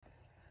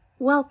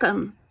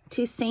Welcome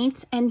to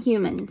Saints and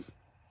Humans,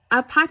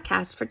 a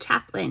podcast for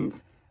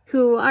chaplains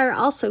who are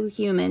also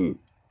human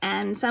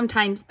and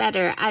sometimes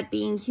better at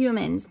being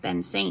humans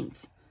than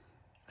saints.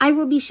 I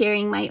will be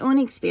sharing my own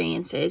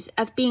experiences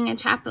of being a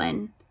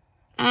chaplain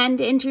and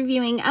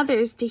interviewing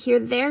others to hear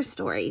their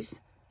stories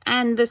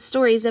and the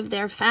stories of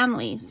their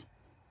families,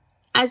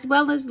 as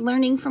well as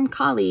learning from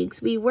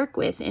colleagues we work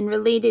with in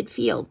related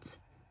fields,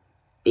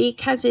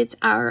 because it's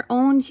our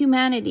own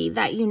humanity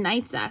that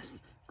unites us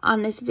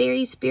on this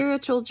very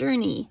spiritual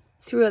journey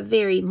through a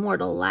very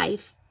mortal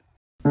life.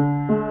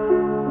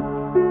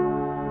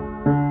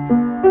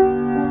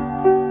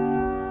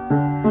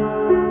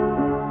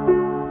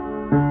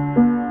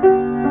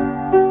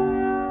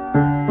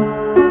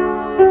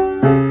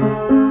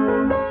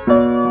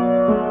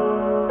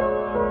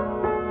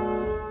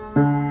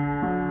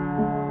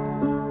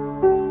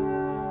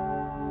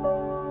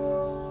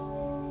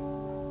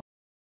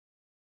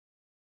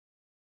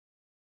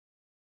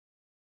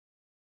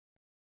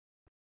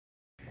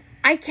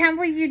 I can't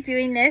believe you're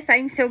doing this.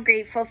 I'm so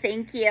grateful.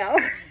 Thank you.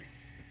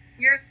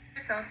 You're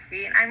so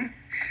sweet. I'm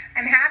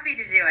happy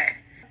to do it.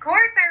 Of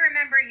course I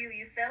remember you,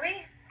 you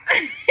silly.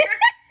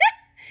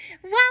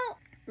 Well,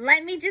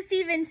 let me just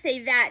even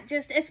say that,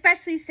 just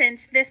especially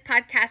since this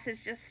podcast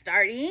is just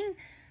starting.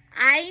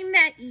 I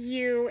met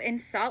you in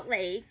Salt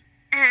Lake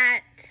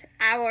at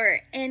our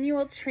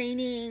annual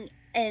training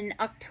in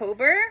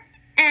October.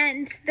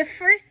 And the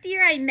first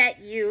year I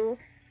met you,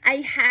 I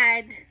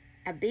had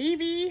a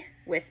baby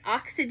with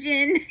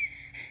oxygen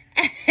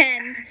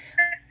and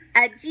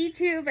a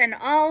G-tube and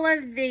all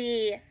of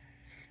the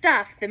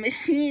stuff, the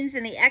machines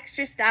and the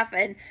extra stuff,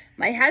 and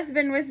my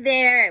husband was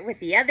there with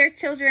the other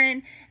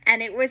children,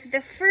 and it was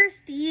the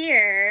first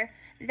year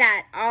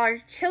that our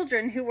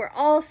children, who were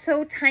all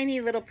so tiny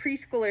little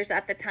preschoolers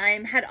at the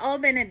time, had all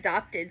been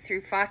adopted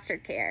through foster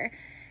care,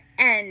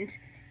 and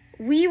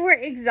we were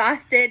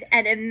exhausted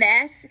and a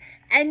mess,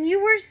 and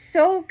you were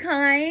so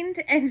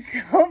kind and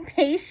so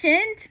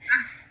patient.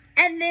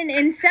 And then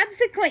in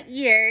subsequent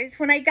years,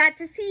 when I got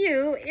to see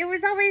you, it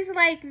was always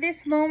like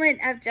this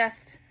moment of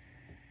just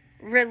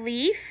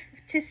relief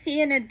to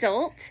see an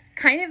adult,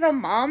 kind of a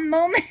mom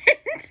moment.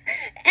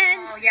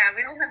 And oh, yeah,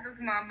 we all have those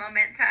mom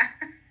moments, huh?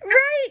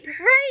 Right.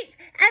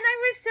 And I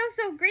was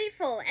so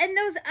grateful. And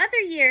those other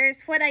years,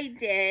 what I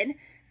did,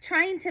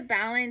 trying to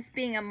balance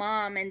being a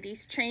mom and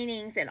these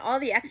trainings and all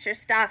the extra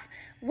stuff,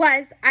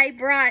 was I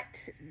brought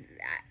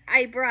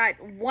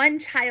one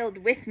child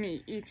with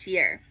me each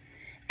year.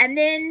 And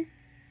then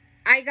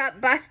I got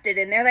busted,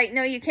 and they're like,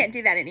 no, you can't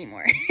do that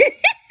anymore. And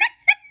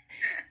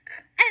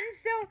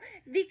so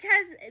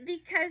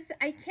because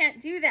I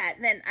can't do that,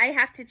 then I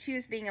have to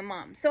choose being a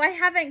mom. So I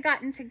haven't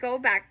gotten to go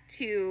back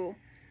to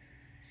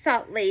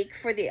Salt Lake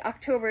for the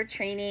October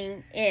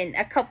training in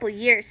a couple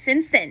years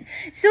since then.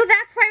 So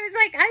that's why I was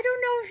like, I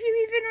don't know if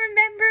you even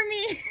remember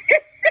me.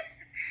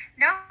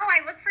 No,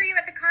 I looked for you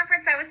at the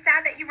conference. I was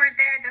sad that you weren't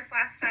there this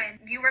last time.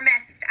 You were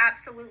missed,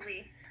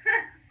 absolutely.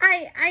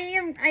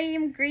 I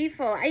am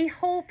grateful. I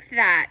hope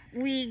that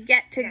we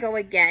get to go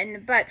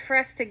again, but for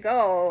us to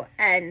go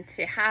and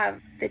to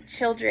have the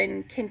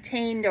children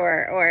contained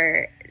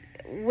or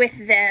with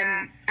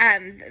them,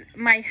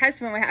 my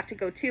husband would have to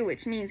go too,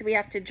 which means we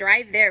have to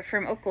drive there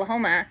from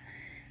Oklahoma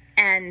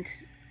and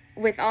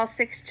with all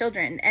 6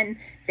 children, and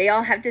they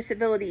all have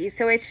disabilities,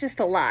 so it's just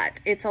a lot.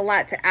 It's a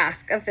lot to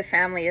ask of the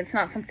family. It's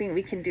not something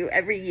we can do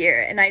every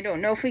year, and I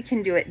don't know if we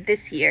can do it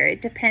this year.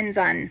 It depends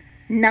on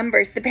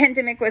numbers. The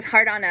pandemic was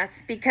hard on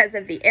us because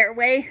of the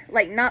airway,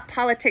 like not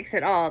politics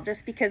at all,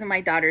 just because of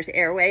my daughter's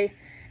airway,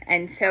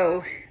 and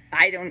so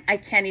I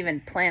can't even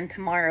plan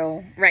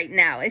tomorrow right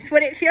now. It's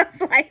what it feels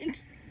like.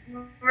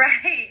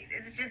 Right.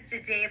 It's just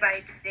a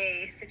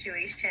day-by-day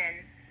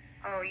situation.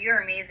 Oh, you're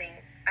amazing.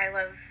 I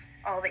love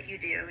all that you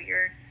do.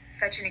 You're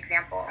such an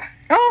example.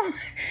 Oh,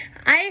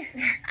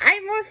 I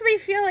mostly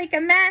feel like a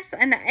mess,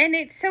 and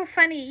it's so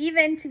funny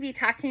even to be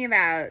talking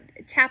about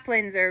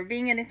chaplains or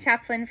being in a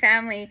chaplain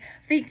family.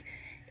 I think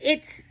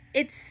it's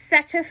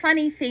such a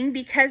funny thing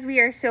because we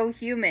are so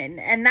human,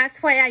 and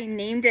that's why I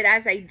named it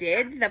as I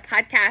did, the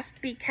podcast,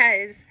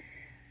 because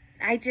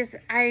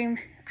I'm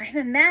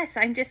a mess.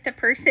 I'm just a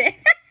person.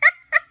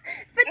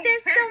 But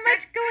there's so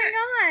much going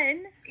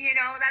on. You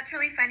know, that's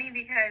really funny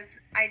because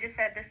I just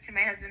said this to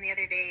my husband the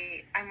other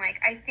day. I'm like,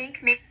 I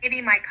think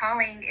maybe my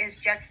calling is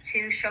just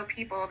to show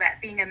people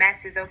that being a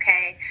mess is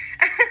okay.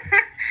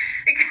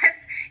 Because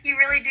you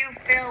really do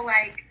feel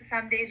like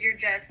some days you're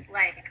just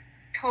like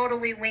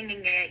totally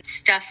winging it.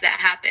 Stuff that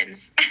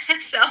happens.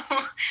 So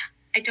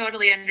I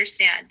totally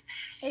understand.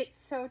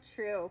 It's so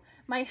true.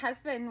 My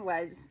husband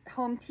was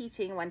home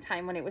teaching one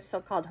time when it was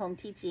still called home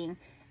teaching.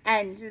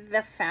 And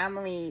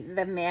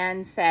the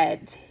man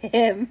said to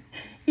him,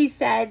 he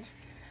said,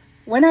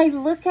 when I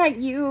look at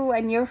you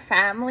and your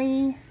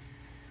family,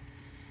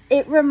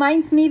 it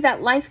reminds me that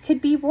life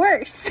could be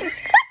worse.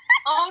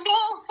 Oh,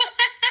 no.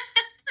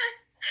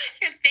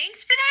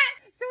 Thanks for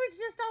that. So it's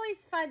just always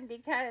fun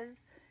because,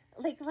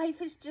 like,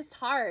 life is just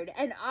hard.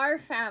 And our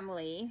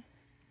family,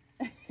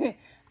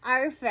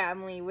 our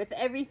family, with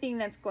everything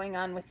that's going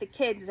on with the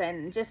kids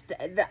and just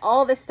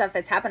all the stuff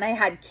that's happened. I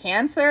had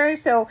cancer,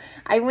 so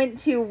I went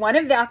to one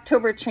of the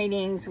October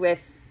trainings with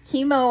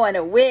chemo and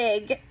a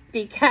wig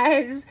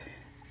because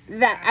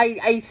that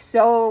I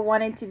so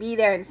wanted to be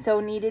there and so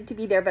needed to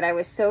be there, but I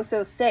was so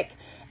sick.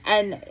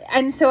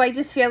 And so I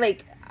just feel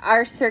like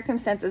our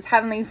circumstances,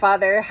 Heavenly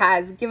Father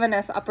has given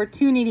us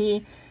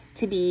opportunity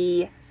to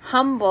be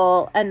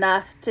humble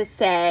enough to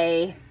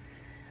say,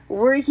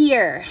 we're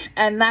here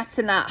and that's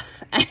enough.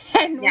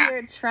 And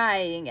we're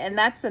trying and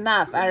that's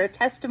enough. Our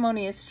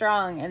testimony is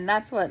strong and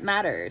that's what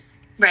matters.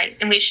 Right.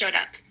 And we showed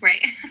up.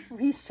 Right.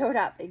 We showed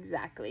up.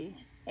 Exactly.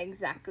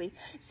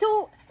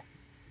 So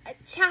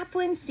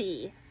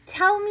chaplaincy,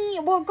 tell me,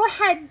 well, go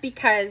ahead,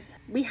 because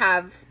we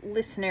have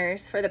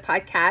listeners for the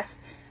podcast.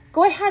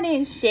 Go ahead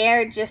and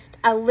share just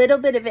a little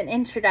bit of an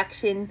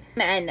introduction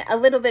and a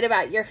little bit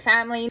about your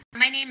family.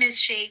 My name is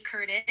Shae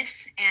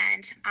Curtis,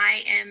 and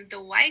I am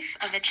the wife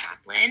of a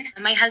chaplain.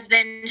 My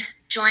husband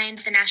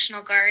joined the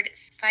National Guard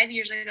 5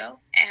 years ago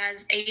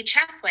as a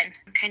chaplain,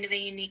 kind of a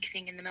unique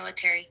thing in the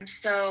military.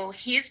 So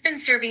he's been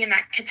serving in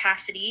that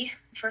capacity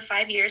for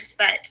 5 years,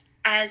 but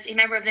as a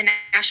member of the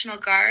National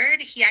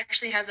Guard, he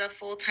actually has a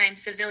full-time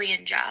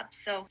civilian job.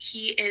 So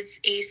he is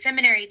a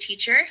seminary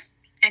teacher,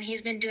 and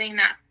he's been doing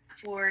that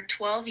for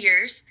 12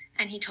 years,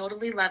 and he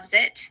totally loves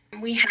it.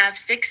 We have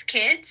 6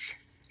 kids,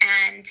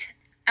 and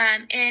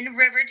in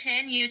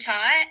Riverton,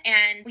 Utah,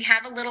 and we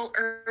have a little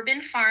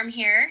urban farm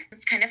here.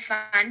 It's kind of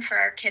fun for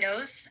our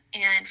kiddos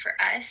and for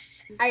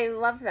us. I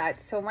love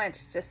that so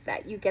much, just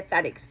that you get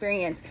that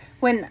experience.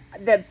 When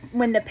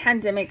the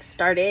pandemic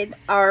started,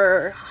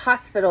 our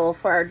hospital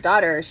for our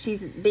daughter,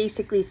 she's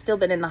basically still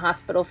been in the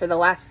hospital for the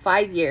last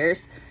 5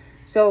 years.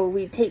 So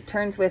we take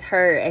turns with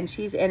her, and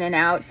she's in and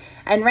out.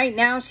 And right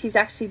now, she's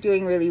actually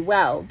doing really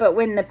well. But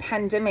when the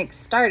pandemic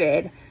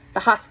started, the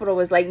hospital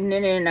was like,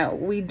 no,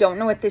 we don't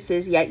know what this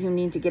is yet. You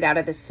need to get out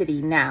of the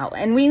city now.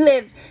 And we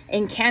live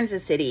in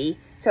Kansas City.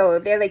 So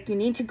they're like, you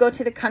need to go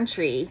to the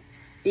country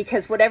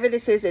because whatever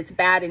this is, it's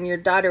bad and your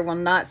daughter will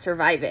not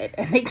survive it.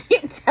 And they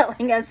keep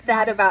telling us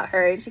that about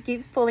her, and she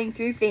keeps pulling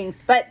through things.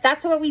 But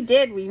that's what we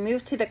did. We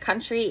moved to the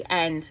country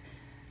and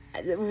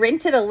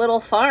rented a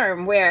little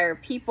farm where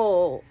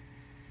people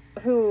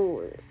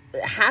who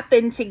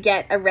happened to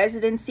get a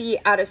residency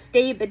out of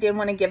state but didn't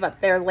want to give up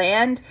their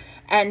land,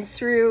 and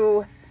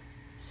through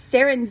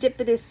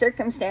serendipitous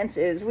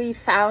circumstances we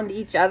found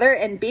each other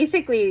and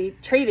basically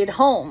traded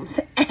homes.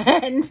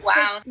 And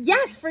wow.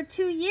 Yes, for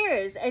 2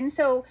 years. And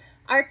so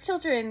our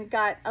children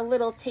got a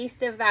little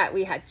taste of that.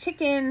 We had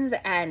chickens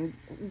and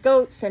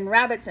goats and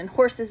rabbits and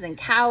horses and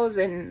cows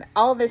and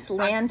all this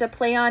land to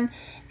play on.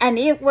 And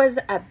it was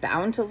a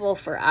bountiful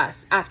for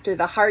us after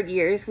the hard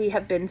years we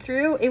have been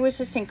through. It was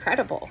just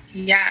incredible.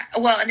 Yeah.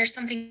 Well, and there's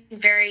something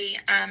very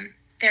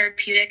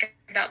therapeutic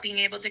about being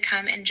able to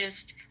come and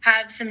just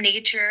have some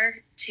nature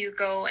to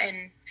go,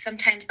 and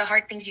sometimes the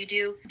hard things you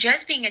do,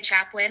 just being a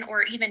chaplain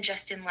or even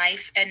just in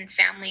life and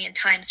family and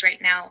times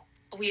right now,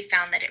 we've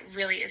found that it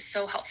really is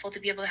so helpful to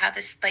be able to have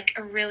this, like,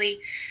 a really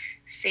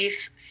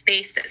safe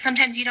space that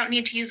sometimes you don't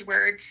need to use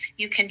words.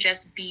 You can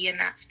just be in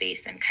that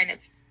space and kind of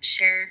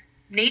share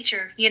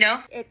nature, you know?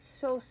 It's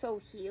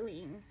so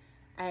healing,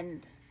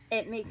 and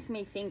it makes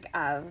me think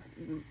of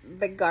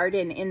the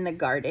garden in the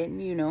garden,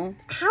 you know?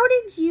 How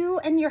did you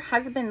and your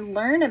husband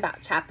learn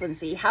about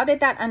chaplaincy? How did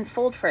that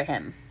unfold for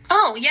him?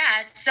 Oh,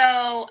 yeah.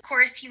 So, of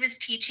course, he was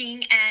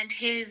teaching, and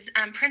his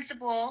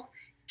principal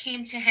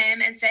came to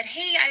him and said,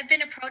 hey, I've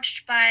been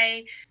approached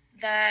by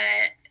the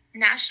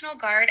National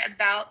Guard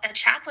about a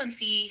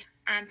chaplaincy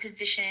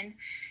position.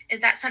 Is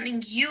that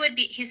something you would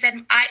be, he said,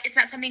 it's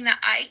not something that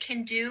I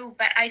can do,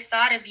 but I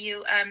thought of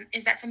you.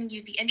 Is that something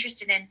you'd be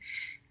interested in?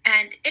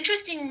 And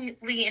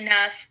interestingly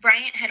enough,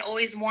 Bryant had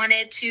always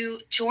wanted to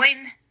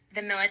join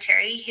the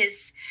military. His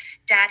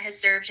dad has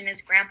served and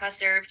his grandpa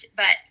served,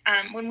 but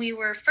when we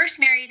were first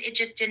married, it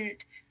just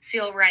didn't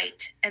feel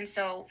right. And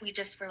so we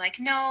just were like,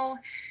 no,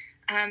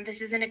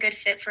 this isn't a good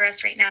fit for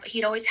us right now. But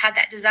he'd always had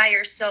that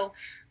desire. So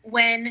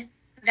when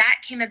that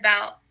came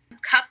about,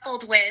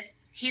 coupled with,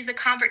 he's a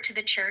convert to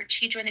the church.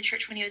 He joined the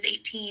church when he was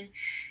 18.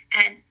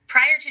 And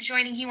prior to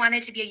joining, he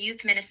wanted to be a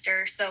youth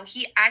minister. So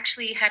he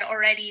actually had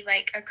already,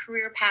 like, a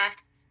career path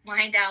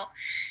lined out.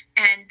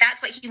 And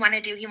that's what he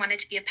wanted to do. He wanted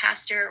to be a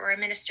pastor or a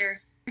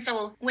minister.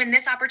 So when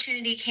this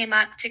opportunity came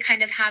up to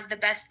kind of have the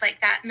best, like,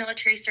 that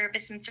military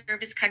service and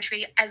service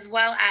country, as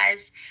well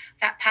as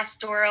that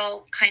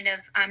pastoral kind of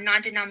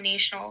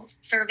non-denominational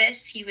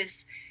service,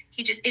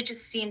 it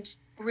just seemed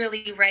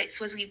really right.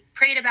 So as we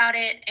prayed about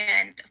it,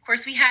 and of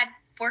course we had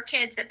 4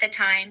 kids at the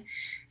time,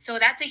 so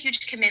that's a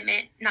huge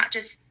commitment, not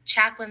just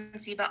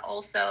chaplaincy, but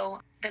also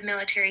the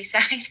military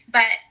side.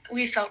 But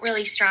we felt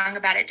really strong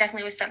about it.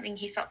 Definitely was something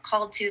he felt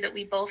called to, that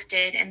we both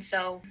did. And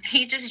so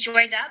he just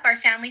joined up. Our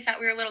family thought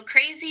we were a little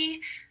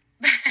crazy,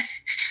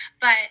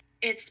 but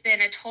it's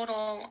been a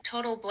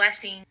total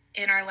blessing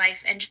in our life.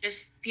 And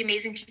just the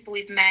amazing people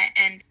we've met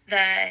and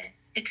the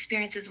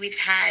experiences we've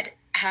had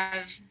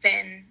have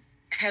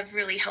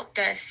really helped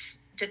us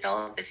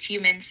develop as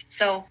humans.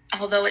 So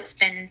although it's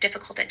been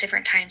difficult at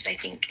different times, I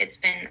think it's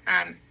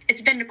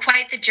been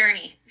quite the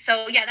journey.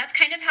 So yeah, that's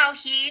kind of how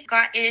he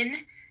got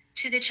in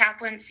to the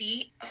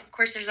chaplaincy. Of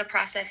course, there's a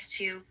process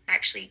to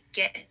actually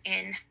get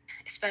in,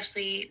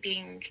 especially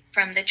being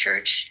from the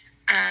Church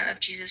of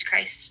Jesus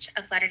Christ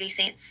of Latter-day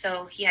Saints.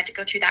 So he had to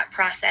go through that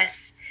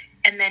process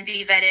and then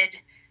be vetted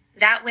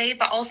that way,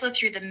 but also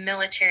through the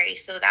military.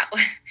 So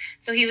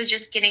so he was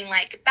just getting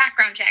like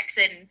background checks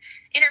and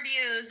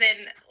interviews,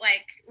 and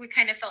like we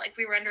kind of felt like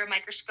we were under a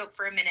microscope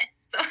for a minute.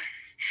 So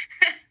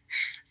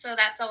so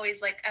that's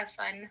always like a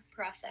fun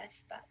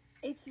process. But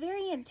it's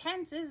very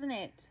intense, isn't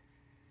it?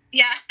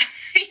 Yeah,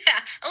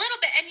 yeah, a little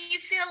bit. And you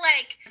feel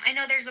like, I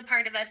know there's a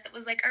part of us that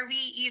was like, are we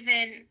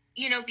even,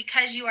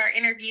 because you are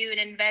interviewed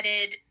and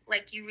vetted,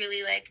 like you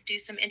really like do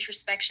some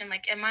introspection,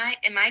 like, am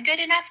I good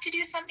enough to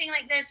do something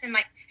like this? Am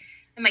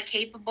I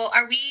capable?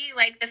 Are we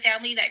like the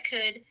family that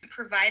could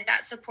provide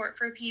that support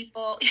for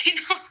people?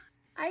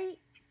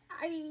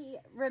 I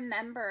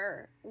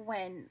remember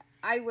when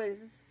I was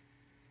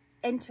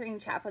entering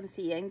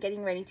chaplaincy and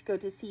getting ready to go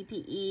to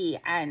CPE,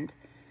 and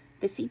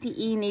the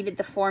CPE needed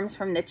the forms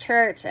from the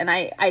church, and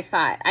I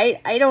thought,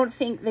 I don't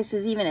think this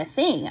is even a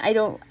thing. I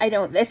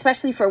don't,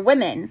 especially for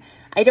women,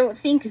 I don't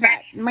think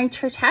that my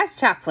church has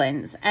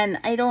chaplains, and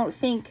I don't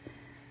think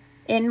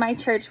in my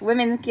church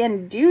women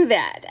can do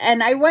that.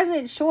 And I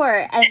wasn't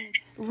sure. And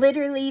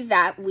literally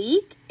that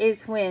week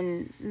is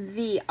when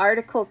the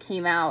article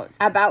came out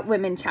about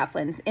women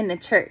chaplains in the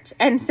church.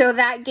 And so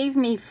that gave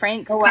me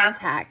Frank's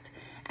contact.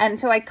 And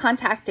so I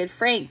contacted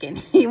Frank, and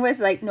he was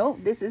like, no,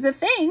 this is a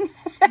thing.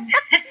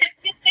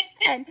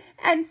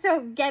 And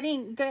so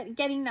getting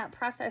that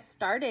process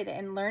started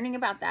and learning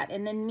about that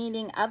and then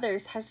meeting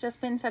others has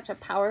just been such a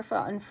powerful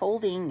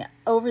unfolding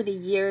over the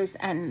years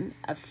and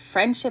a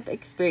friendship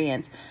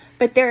experience.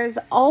 But there's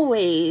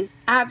always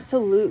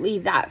absolutely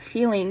that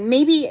feeling,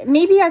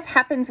 maybe as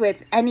happens with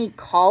any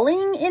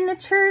calling in the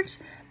church,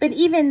 but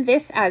even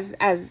this as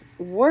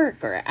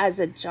work or as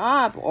a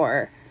job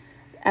or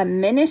a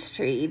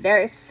ministry,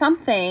 there is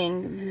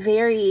something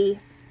very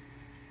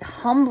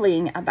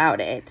humbling about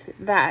it,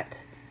 that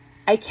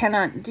I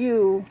cannot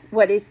do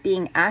what is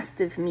being asked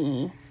of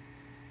me,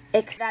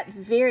 except that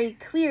very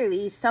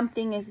clearly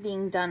something is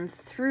being done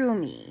through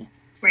me.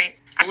 Right.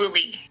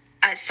 Absolutely.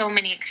 So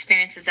many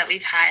experiences that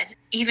we've had,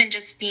 even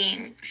just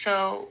being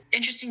so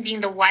interesting,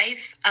 being the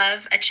wife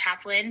of a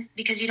chaplain,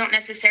 because you don't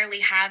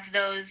necessarily have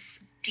those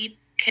deep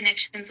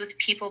connections with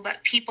people, but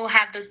people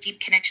have those deep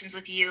connections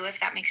with you, if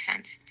that makes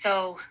sense.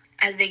 So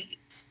as they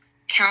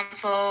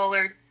counsel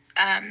or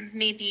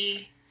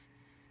maybe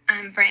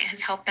Bryant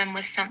has helped them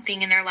with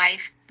something in their life,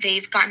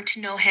 they've gotten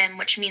to know him,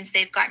 which means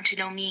they've gotten to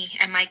know me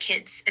and my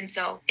kids. And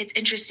so it's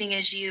interesting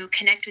as you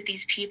connect with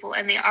these people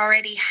and they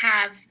already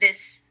have this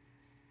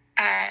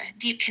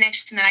deep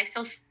connection that I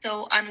feel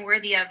so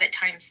unworthy of at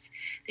times.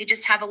 They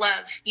just have a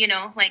love,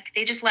 like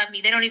they just love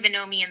me. They don't even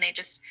know me, and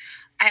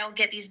I'll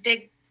get these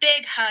big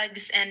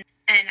hugs, and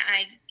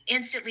I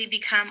instantly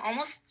become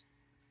almost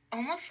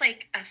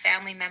like a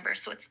family member.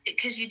 So it's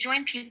because you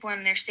join people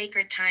in their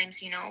sacred times,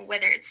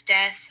 whether it's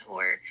death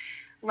or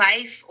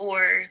life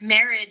or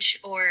marriage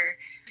or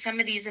some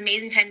of these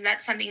amazing times.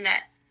 That's something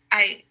that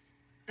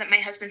my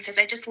husband says,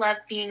 I just love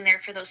being there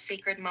for those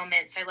sacred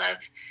moments. I love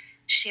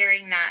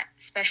sharing that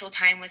special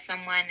time with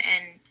someone.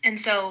 And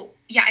so,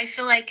 yeah, I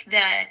feel like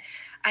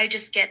I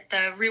just get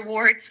the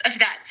rewards of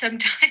that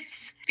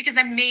sometimes because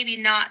I maybe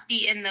not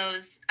be in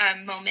those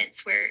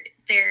moments where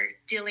they're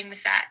dealing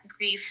with that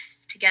grief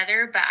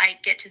together, but I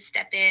get to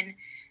step in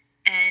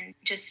and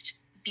just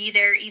be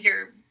there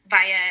either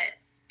via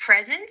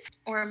presence,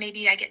 or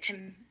maybe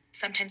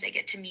sometimes I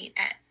get to meet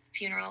at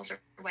funerals or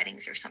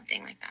weddings or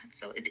something like that.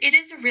 So it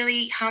is a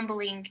really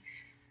humbling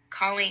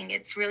calling.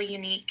 It's really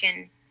unique.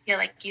 And yeah,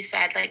 like you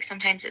said, like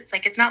sometimes it's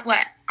like, it's not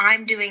what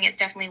I'm doing. It's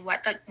definitely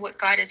what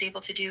God is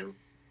able to do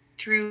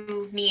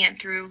through me and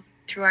through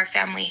our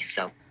family.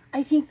 So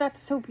I think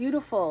that's so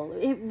beautiful.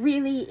 It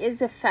really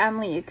is a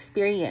family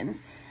experience.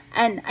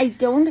 And I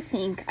don't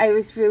think I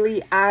was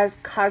really as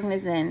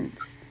cognizant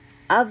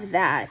of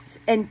that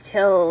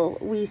until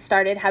we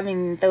started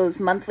having those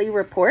monthly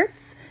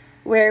reports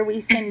where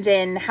we send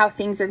in how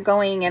things are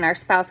going and our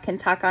spouse can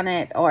talk on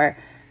it or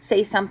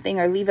say something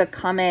or leave a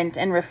comment,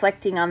 and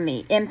reflecting on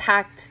the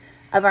impact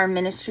of our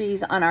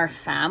ministries on our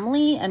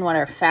family and what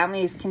our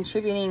family is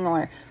contributing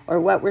or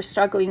what we're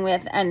struggling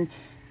with. And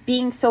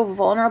being so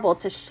vulnerable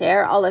to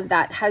share all of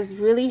that has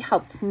really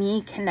helped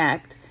me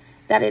connect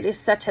that it is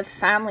such a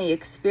family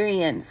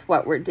experience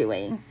what we're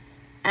doing,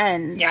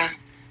 and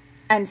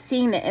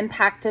seeing the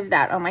impact of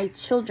that on my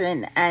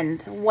children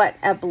and what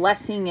a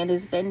blessing it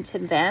has been to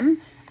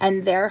them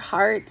and their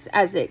hearts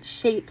as it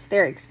shapes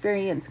their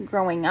experience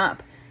growing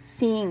up,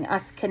 seeing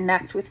us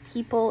connect with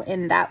people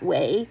in that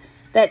way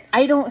that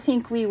I don't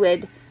think we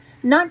would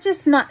not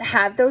just not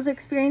have those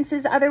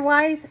experiences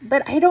otherwise,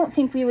 but I don't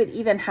think we would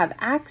even have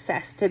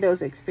access to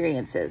those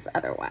experiences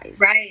otherwise.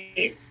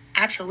 Right.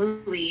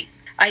 Absolutely.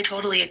 I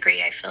totally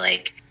agree. I feel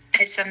like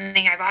it's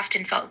something I've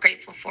often felt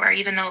grateful for,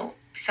 even though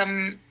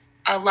some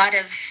a lot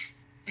of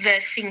the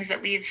things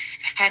that we've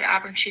had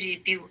opportunity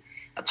to be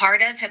a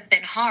part of have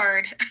been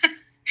hard.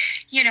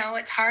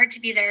 It's hard to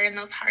be there in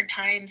those hard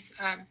times.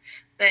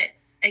 But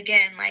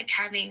again, like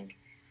having,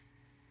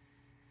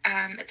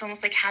 it's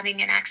almost like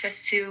having an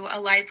access to a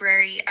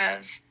library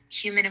of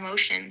human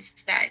emotions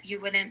that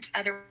you wouldn't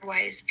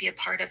otherwise be a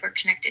part of or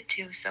connected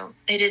to. So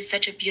it is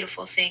such a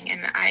beautiful thing.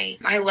 And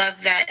I love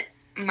that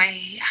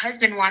my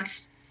husband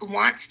wants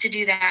to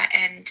do that.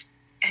 And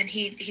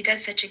he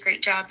does such a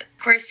great job.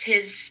 Of course,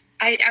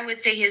 I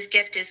would say his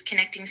gift is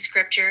connecting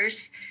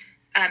scriptures,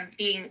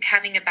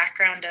 having a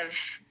background of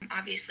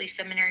obviously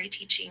seminary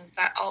teaching,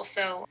 but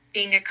also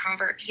being a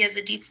convert. He has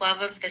a deep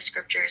love of the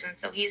scriptures, and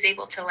so he's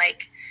able to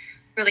like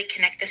really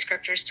connect the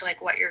scriptures to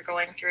like what you're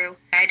going through.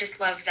 I just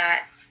love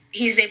that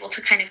he's able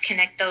to kind of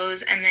connect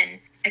those, and then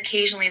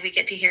occasionally we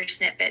get to hear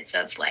snippets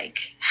of like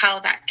how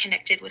that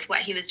connected with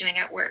what he was doing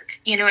at work.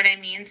 You know what I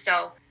mean?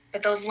 So,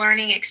 but those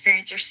learning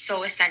experiences are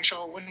so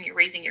essential when you're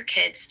raising your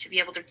kids, to be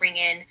able to bring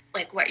in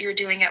like what you're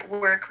doing at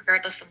work,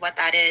 regardless of what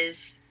that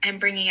is, and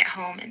bringing it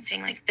home and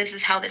saying like, this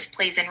is how this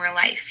plays in real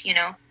life,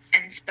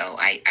 And so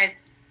I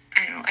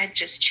don't know, I've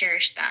just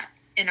cherished that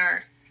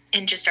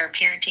in just our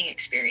parenting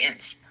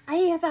experience. I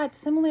have had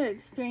similar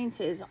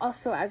experiences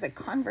also as a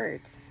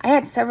convert. I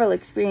had several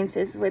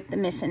experiences with the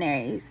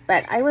missionaries,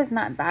 but I was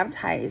not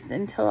baptized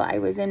until I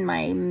was in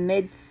my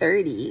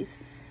mid-30s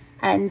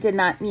and did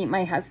not meet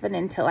my husband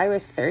until I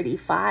was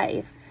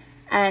 35.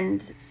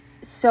 And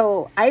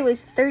so I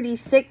was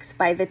 36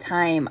 by the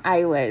time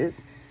I was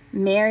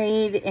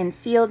married and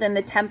sealed in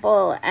the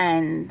temple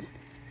and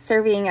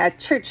serving a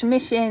church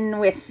mission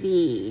with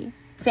the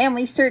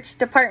family search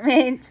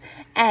department.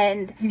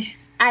 And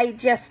I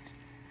just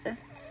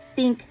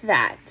think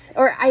that,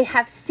 or I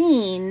have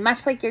seen,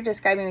 much like you're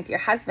describing with your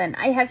husband,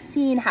 I have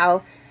seen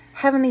how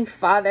Heavenly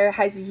Father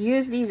has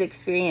used these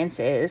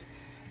experiences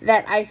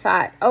that I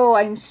thought, oh,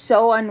 I'm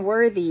so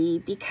unworthy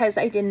because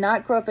I did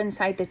not grow up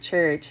inside the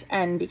church,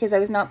 and because I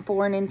was not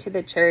born into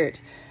the church,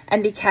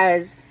 and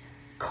because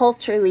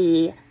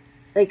culturally,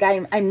 like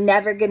I'm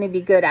never going to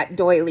be good at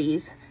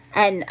doilies.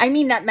 And I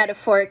mean that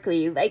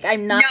metaphorically, like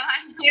I'm not. No,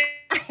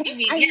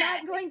 I'm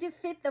not going to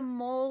fit the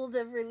mold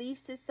of Relief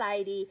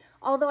Society,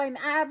 although I'm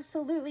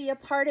absolutely a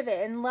part of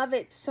it and love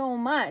it so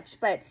much.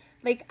 But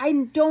like, I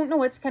don't know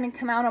what's going to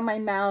come out of my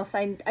mouth.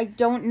 I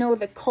don't know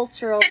the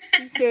cultural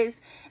pieces,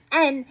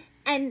 and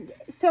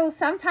so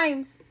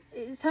sometimes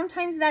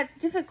that's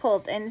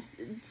difficult, and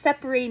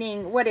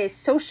separating what is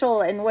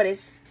social and what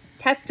is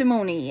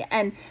testimony,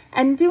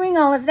 and doing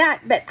all of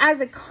that. But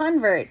as a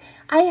convert,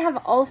 I have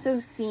also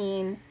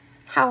seen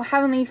how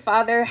Heavenly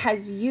Father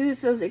has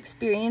used those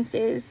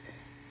experiences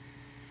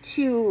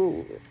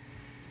to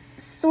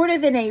sort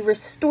of in a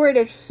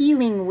restorative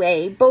healing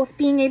way, both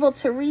being able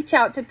to reach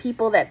out to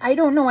people that I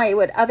don't know I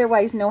would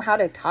otherwise know how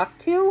to talk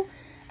to,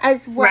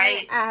 as well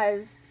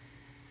as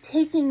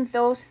taking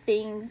those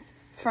things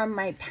from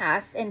my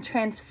past and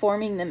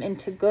transforming them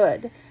into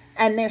good.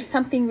 And there's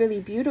something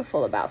really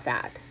beautiful about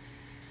that.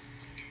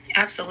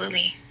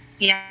 Absolutely.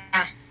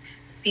 Yeah.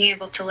 Being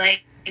able to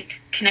like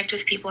connect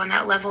with people on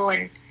that level.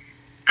 And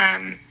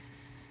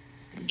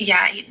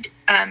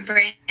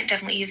Brant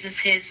definitely uses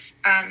his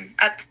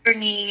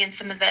upbringing and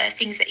some of the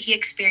things that he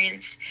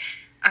experienced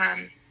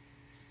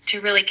to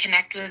really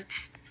connect with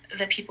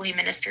the people he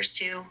ministers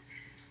to.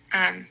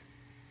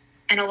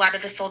 And a lot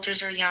of the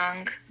soldiers are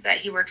young that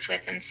he works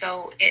with, and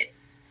so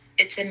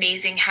it's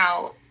amazing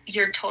how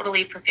you're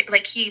totally prepared.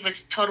 Like, he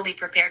was totally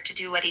prepared to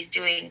do what he's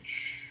doing.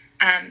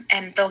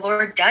 And the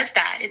Lord does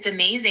that. It's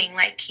amazing.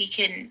 Like,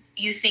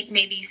 you think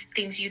maybe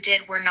things you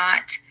did were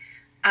not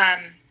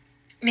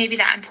maybe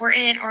that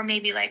important, or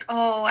maybe like,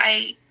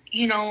 like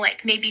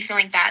maybe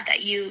feeling bad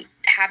that you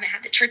haven't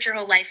had the church your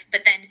whole life,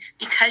 but then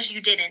because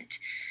you didn't,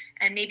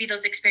 and maybe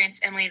those experiences,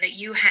 Emily, that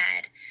you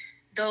had,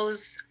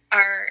 those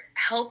are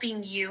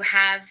helping you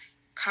have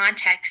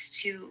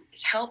context to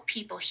help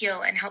people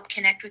heal and help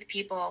connect with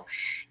people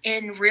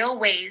in real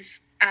ways,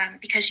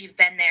 because you've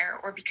been there,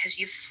 or because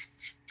you've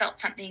felt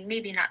something,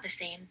 maybe not the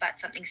same, but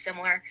something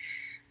similar.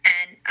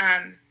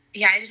 And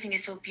I just think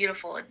it's so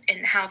beautiful,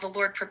 and how the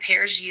Lord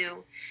prepares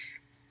you,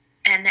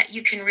 and that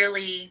you can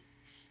really,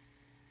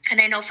 and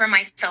I know for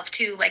myself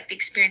too, like the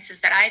experiences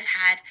that I've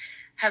had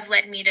have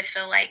led me to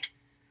feel like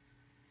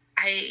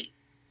I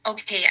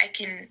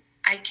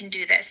can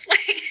do this.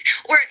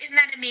 Or isn't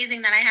that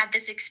amazing that I had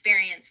this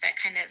experience that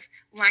kind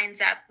of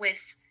lines up with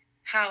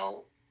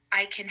how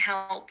I can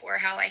help or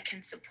how I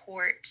can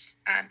support.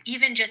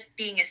 Even just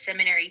being a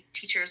seminary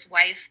teacher's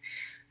wife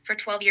for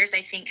 12 years,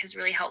 I think, has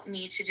really helped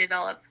me to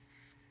develop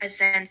a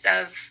sense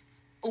of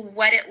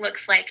what it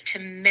looks like to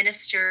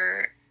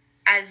minister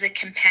as a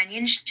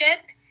companionship,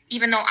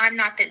 even though I'm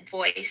not the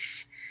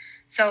voice.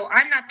 So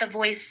I'm not the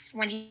voice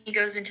when he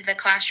goes into the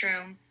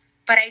classroom,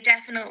 but I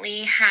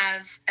definitely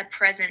have a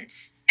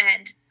presence,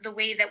 and the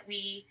way that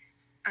we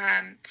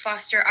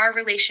foster our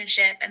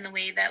relationship and the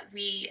way that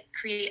we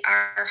create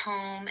our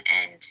home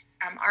and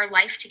our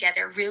life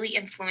together really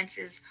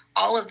influences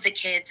all of the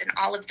kids and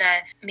all of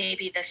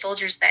maybe the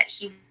soldiers that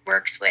he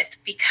works with,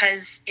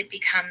 because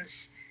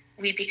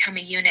we become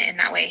a unit in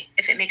that way,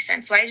 if it makes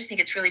sense. So I just think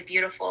it's really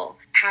beautiful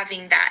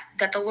having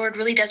that the Lord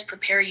really does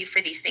prepare you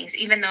for these things,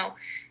 even though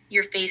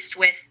you're faced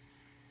with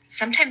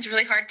sometimes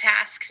really hard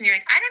tasks and you're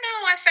like, I don't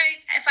know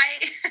if I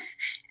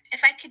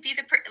if I could be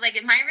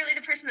am I really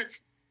the person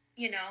that's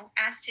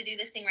asked to do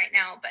this thing right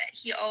now? But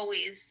he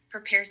always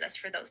prepares us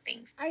for those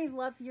things. I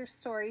love your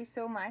story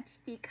so much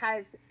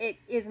because it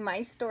is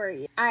my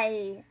story.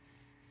 I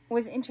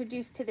was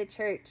introduced to the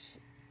church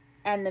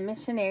and the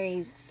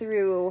missionaries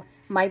through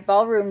my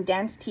ballroom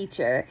dance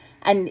teacher.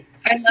 And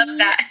I love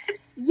that.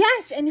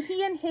 Yes, and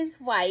he and his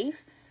wife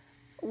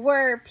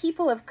were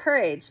people of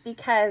courage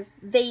because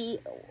they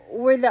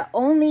were the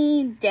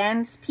only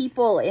dance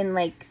people in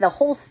like the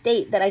whole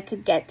state that I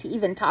could get to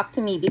even talk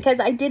to me, because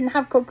I didn't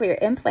have cochlear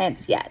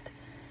implants yet.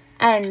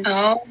 And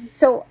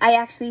so I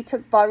actually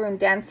took ballroom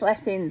dance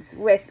lessons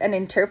with an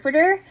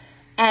interpreter,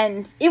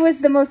 and it was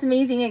the most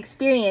amazing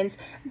experience.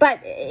 But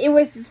it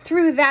was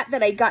through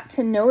that I got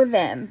to know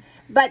them.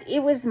 But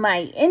it was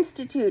my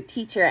institute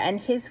teacher and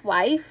his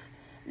wife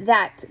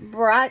that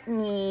brought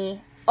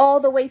me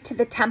all the way to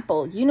the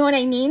temple. You know what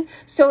I mean?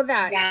 So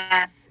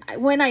that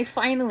when I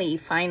finally,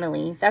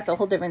 that's a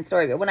whole different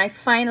story, but when I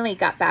finally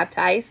got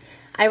baptized,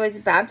 I was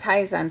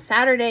baptized on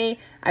Saturday.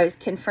 I was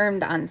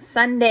confirmed on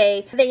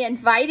Sunday. They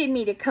invited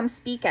me to come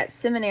speak at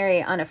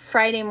seminary on a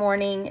Friday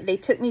morning. They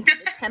took me to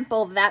the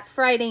temple that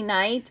Friday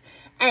night,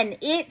 and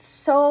it's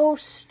so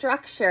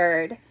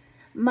structured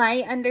my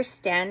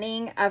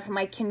understanding of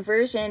my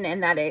conversion,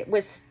 and that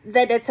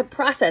it's a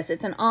process,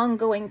 it's an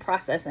ongoing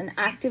process, and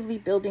actively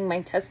building my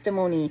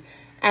testimony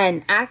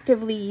and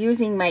actively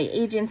using my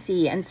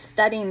agency and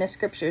studying the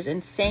scriptures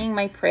and saying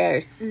my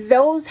prayers.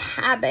 Those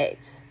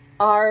habits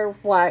are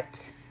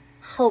what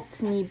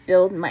helped me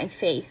build my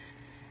faith.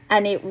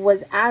 And it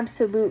was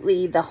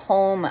absolutely the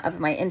home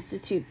of my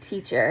institute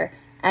teacher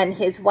and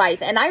his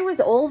wife. And I was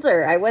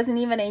older. I wasn't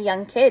even a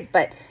young kid,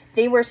 but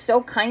they were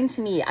so kind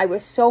to me. I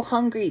was so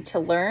hungry to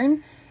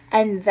learn,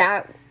 and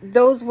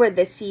those were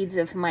the seeds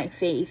of my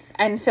faith.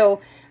 And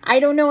so I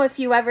don't know if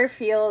you ever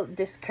feel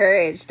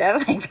discouraged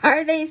of like,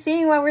 are they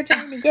seeing what we're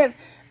trying to give?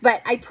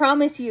 But I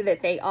promise you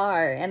that they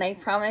are, and I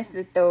promise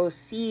that those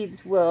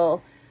seeds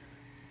will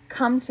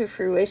come to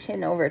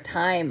fruition over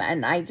time.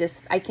 And I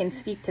can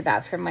speak to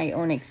that from my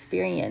own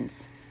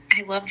experience.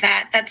 I love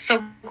that. That's so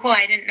cool.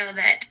 I didn't know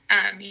that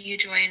you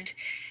joined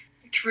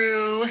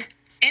through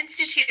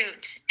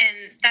institute,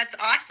 and that's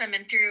awesome.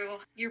 And through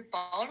your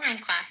ballroom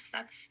class,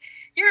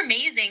 you're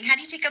amazing. How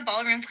do you take a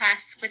ballroom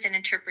class with an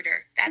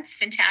interpreter? That's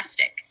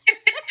fantastic. I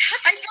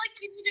feel like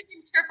you need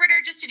an interpreter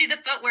just to do the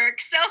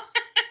footwork. So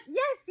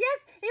yes,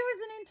 it was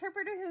an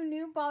interpreter who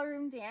knew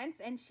ballroom dance,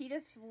 and she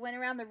just went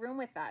around the room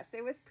with us.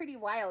 It was pretty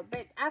wild.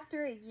 But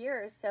after a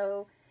year or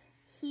so,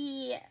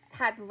 he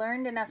had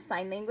learned enough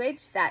sign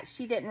language that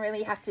she didn't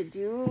really have to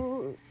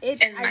do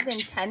it as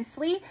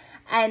intensely.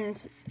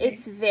 And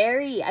it's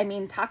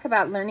talk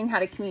about learning how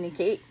to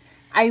communicate.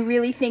 I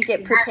really think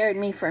it prepared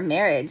me for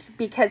marriage,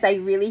 because I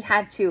really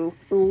had to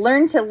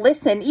learn to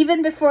listen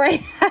even before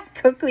I had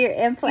cochlear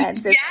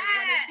implants.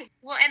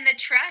 Well, and the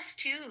trust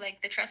too,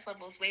 like the trust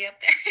level is way up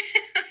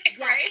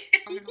there. Right?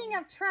 Speaking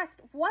of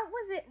trust, what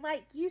was it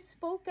like? You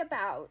spoke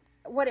about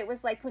what it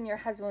was like when your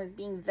husband was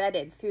being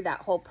vetted through that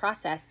whole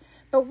process,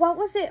 but what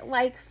was it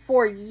like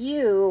for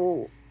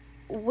you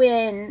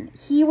when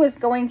he was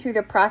going through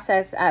the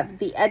process of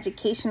the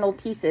educational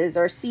pieces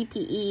or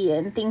CPE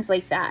and things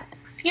like that?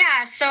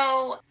 Yeah,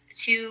 so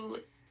to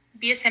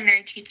be a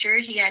seminary teacher,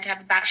 he had to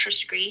have a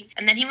bachelor's degree,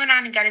 and then he went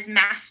on and got his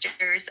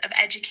master's of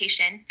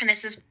education, and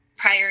this is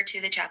prior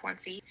to the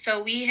chaplaincy.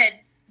 So we had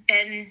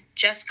been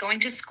just going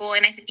to school,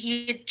 and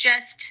he had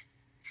just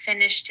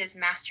finished his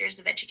master's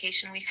of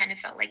education. We kind of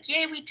felt like,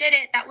 yay, we did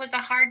it. That was a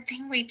hard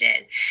thing we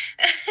did.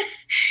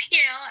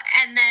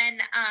 And then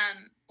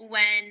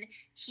when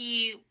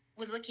he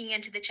was looking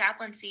into the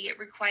chaplaincy, it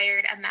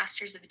required a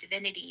master's of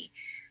divinity,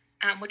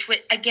 which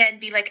would,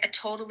 again, be like a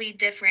totally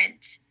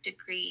different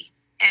degree.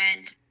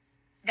 And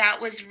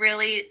that was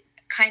really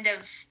kind of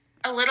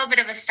a little bit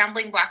of a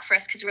stumbling block for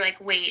us, because we're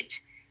like,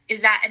 wait, is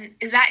that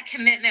a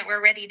commitment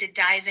we're ready to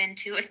dive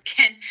into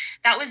again?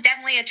 That was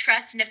definitely a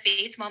trust and a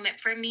faith moment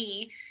for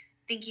me,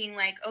 thinking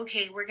like,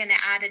 okay, we're going to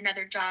add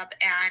another job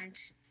and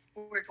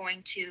we're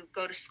going to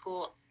go to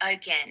school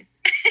again.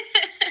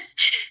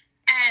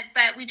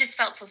 But we just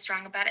felt so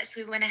strong about it, so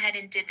we went ahead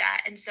and did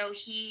that. And so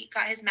he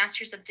got his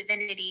master's of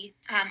divinity,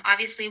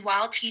 obviously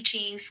while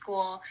teaching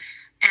school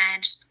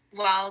and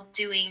while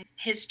doing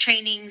his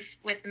trainings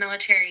with the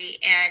military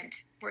and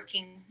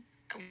working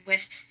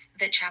with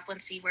the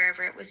chaplaincy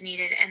wherever it was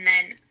needed.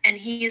 And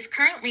he is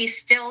currently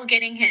still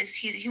getting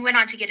he went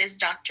on to get his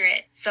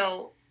doctorate.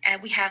 So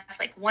we have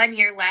like 1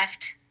 year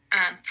left.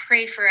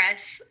 Pray for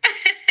us.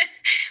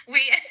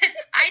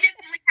 I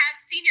definitely have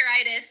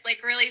senioritis,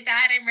 like really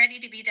bad. I'm ready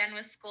to be done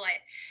with school.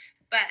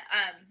 But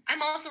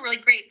I'm also really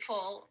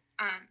grateful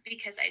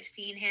because I've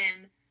seen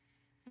him.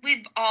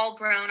 We've all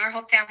grown. Our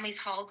whole family's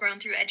all grown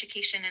through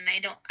education, and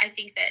I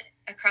think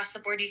that across the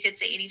board, you could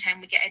say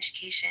anytime we get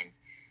education,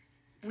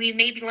 we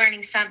may be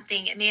learning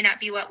something. It may not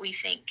be what we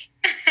think.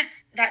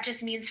 That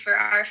just means for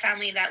our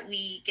family that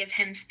we give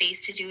him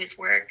space to do his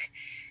work,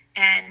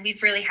 and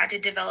we've really had to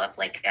develop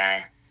like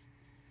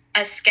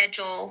a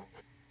schedule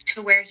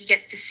to where he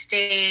gets to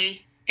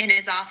stay in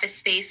his office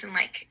space and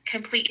like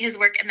complete his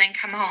work and then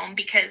come home,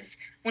 because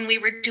when we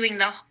were doing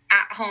the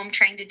at home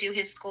trying to do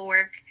his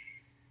schoolwork,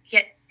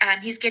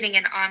 he's getting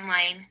an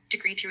online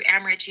degree through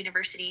Amherst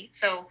University.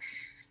 So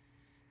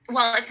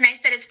while it's nice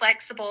that it's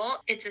flexible,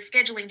 it's a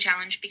scheduling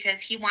challenge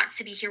because he wants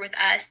to be here with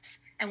us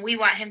and we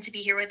want him to be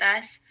here with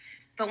us.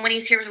 But when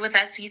he's here with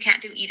us, you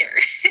can't do either.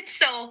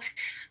 So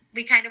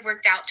we kind of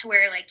worked out to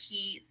where like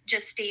he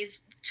just stays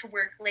to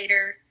work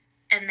later,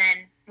 and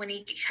then when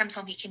he comes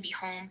home, he can be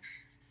home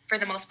for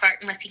the most part,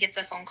 unless he gets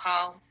a phone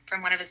call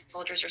from one of his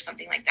soldiers or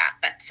something like that.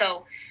 But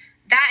so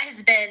that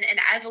has been an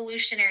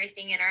evolutionary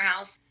thing in our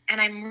house, and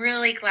I'm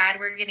really glad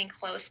we're getting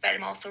close, but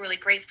I'm also really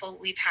grateful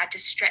we've had to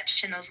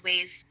stretch in those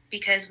ways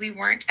because we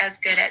weren't as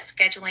good at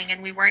scheduling,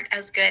 and we weren't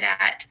as good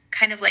at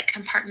kind of like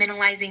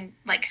compartmentalizing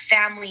like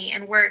family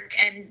and work,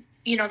 and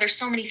you know, there's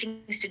so many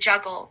things to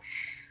juggle,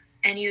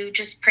 and you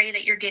just pray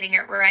that you're getting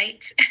it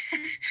right.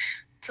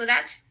 So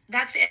that's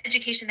the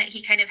education that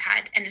he kind of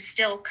had and is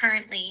still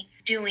currently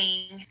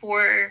doing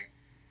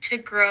to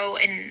grow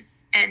and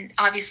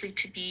obviously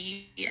to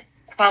be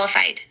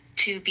qualified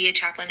to be a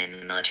chaplain in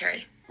the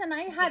military. And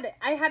I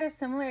had a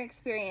similar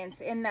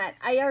experience in that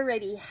I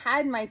already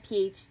had my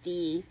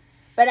PhD,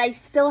 but I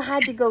still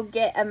had to go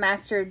get a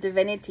Master of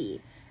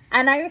Divinity.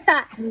 And I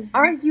thought,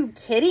 are you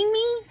kidding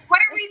me? What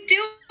are we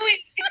doing?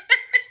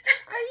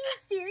 Are you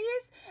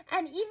serious?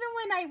 And even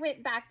when I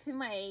went back to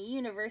my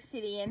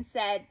university and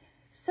said,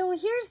 so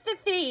here's the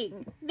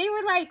thing, they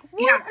were like,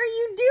 what are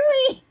you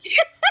doing?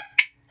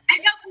 I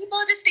know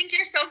people just think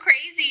you're so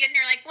crazy, and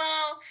you're like,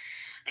 well,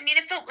 I mean,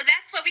 that's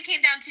what we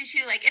came down to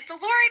too. Like, if the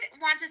Lord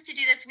wants us to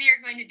do this, we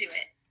are going to do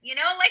it. You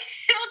know, like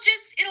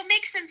it'll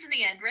make sense in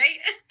the end, right?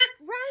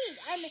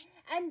 Right.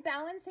 And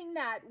balancing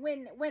that,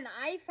 when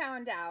I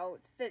found out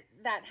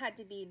that had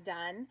to be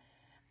done,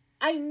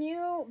 I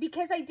knew,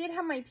 because I did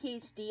have my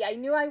PhD, I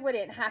knew I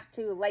wouldn't have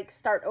to like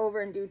start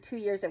over and do 2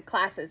 years of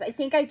classes. I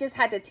think I just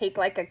had to take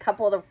like a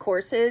couple of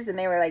courses, and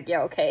they were like,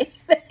 yeah, okay,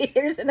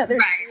 here's another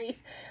degree.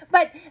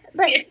 But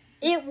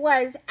it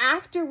was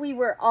after we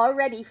were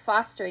already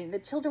fostering. The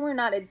children were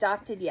not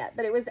adopted yet,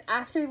 but it was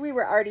after we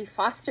were already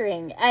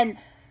fostering, and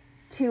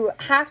to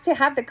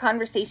have the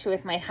conversation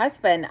with my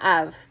husband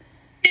of,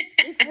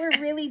 if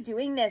we're really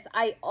doing this,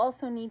 I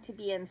also need to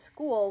be in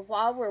school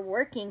while we're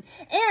working.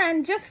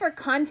 And just for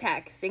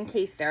context, in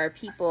case there are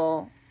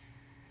people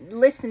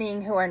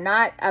listening who are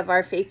not of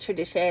our faith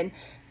tradition,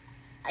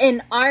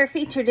 in our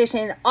faith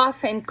tradition,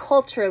 often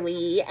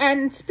culturally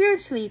and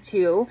spiritually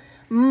too,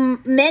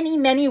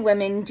 many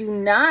women do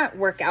not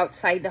work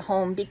outside the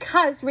home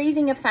because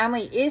raising a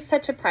family is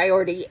such a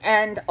priority,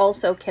 and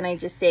also, can I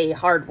just say,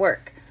 hard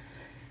work.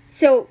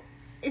 So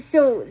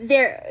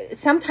there,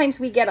 sometimes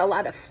we get a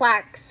lot of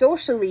flack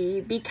socially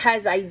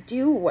because I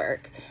do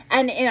work.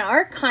 And in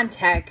our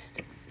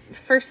context,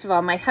 first of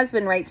all, my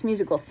husband writes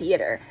musical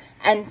theater.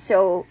 And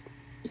so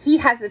he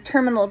has a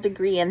terminal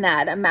degree in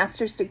that, a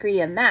master's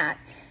degree in that.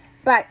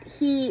 But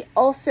he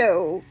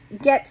also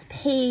gets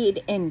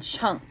paid in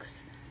chunks.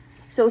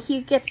 So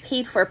he gets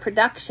paid for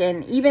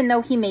production, even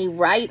though he may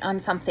write on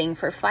something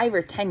for 5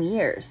 or 10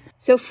 years.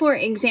 So for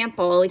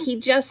example, he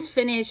just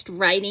finished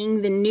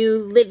writing the new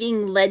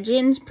Living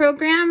Legends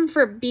program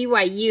for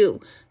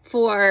BYU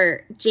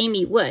for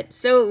Jamie Wood.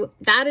 So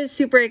that is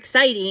super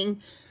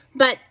exciting,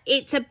 but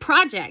it's a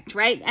project,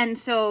 right? And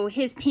so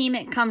his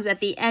payment comes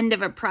at the end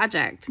of a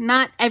project,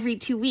 not every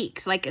 2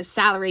 weeks, like a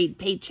salaried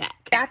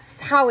paycheck. That's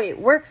how it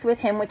works with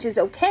him, which is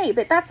okay,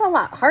 but that's a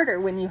lot harder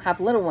when you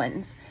have little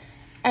ones.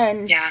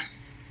 And yeah.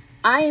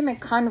 I am a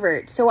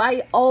convert, so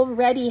I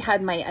already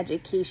had my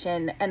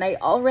education, and I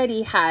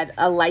already had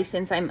a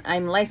license.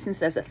 I'm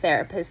licensed as a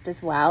therapist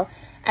as well.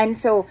 And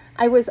so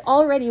I was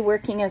already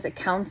working as a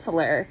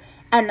counselor,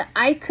 and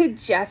I could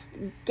just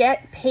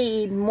get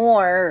paid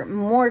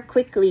more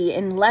quickly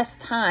in less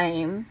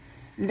time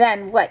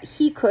than what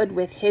he could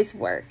with his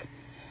work.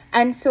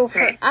 And so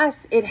for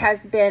us, it has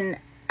been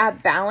a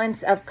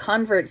balance of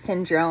convert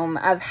syndrome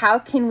of how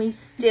can we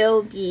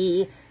still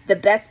be the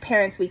best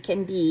parents we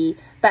can be,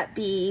 but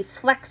be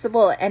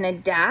flexible and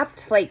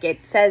adapt, like it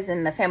says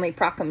in the Family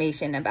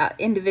Proclamation about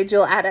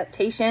individual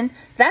adaptation.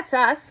 That's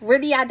us. We're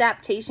the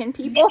adaptation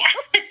people.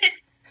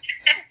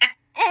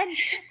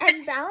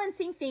 and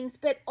balancing things,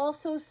 but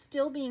also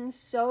still being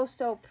so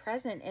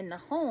present in the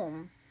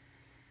home.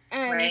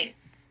 And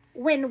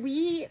when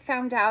we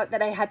found out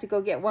that I had to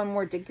go get one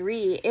more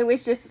degree, it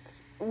was just,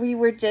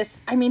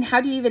 I mean,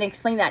 how do you even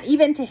explain that?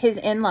 Even to his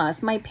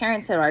in-laws, my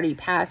parents had already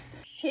passed.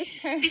 His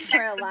parents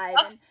were alive,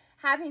 and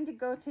having to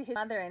go to his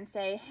mother and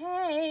say,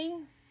 hey,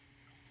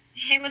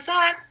 what's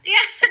up? Yeah.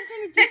 We're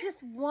going to do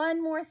just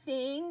one more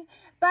thing.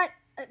 But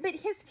but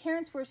his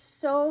parents were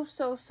so,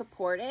 so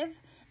supportive.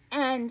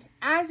 And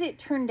as it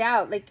turned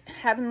out, like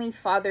Heavenly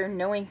Father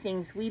knowing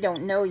things we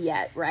don't know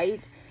yet,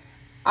 right?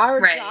 Our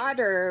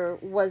daughter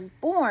was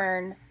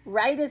born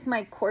right as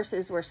my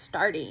courses were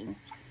starting.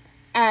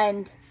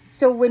 And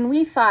so when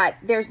we thought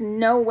there's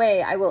no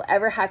way I will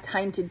ever have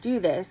time to do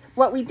this,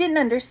 what we didn't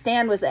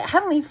understand was that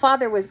Heavenly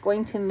Father was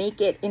going to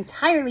make it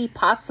entirely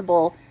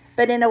possible,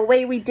 but in a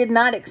way we did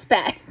not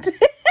expect.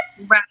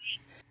 Right.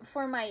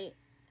 For my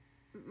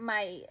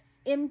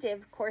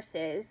MDiv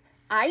courses,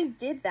 I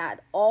did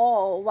that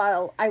all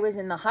while I was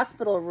in the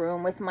hospital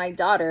room with my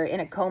daughter in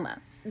a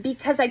coma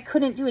because I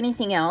couldn't do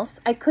anything else.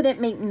 I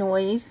couldn't make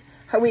noise.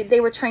 They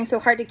were trying so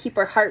hard to keep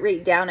her heart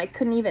rate down. I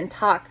couldn't even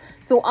talk.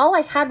 So all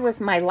I had was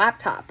my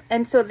laptop.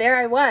 And so there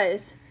I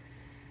was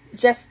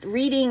just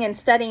reading and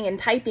studying and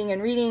typing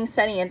and reading,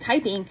 studying and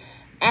typing.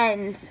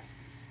 And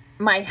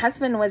my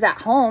husband was at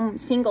home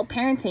single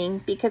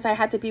parenting because I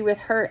had to be with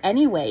her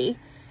anyway.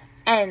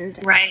 And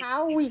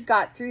how we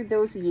got through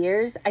those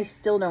years, I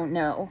still don't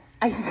know.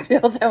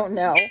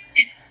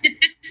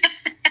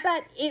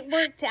 But it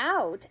worked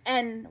out.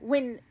 And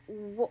when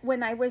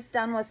I was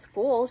done with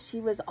school,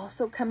 she was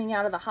also coming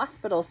out of the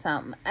hospital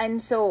some.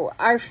 And so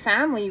our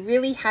family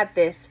really had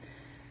this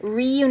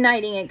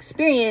reuniting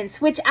experience,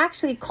 which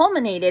actually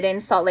culminated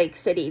in Salt Lake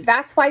City.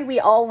 That's why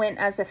we all went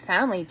as a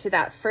family to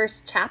that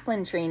first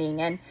chaplain training,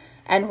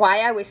 and why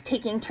I was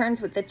taking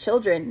turns with the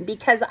children,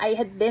 because I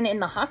had been in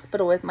the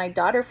hospital with my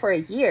daughter for a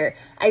year.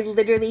 I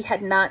literally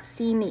had not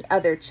seen the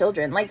other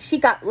children. Like, she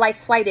got life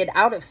flighted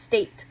out of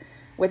state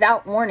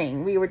without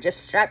warning. We were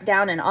just strapped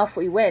down and off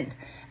we went.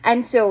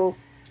 And so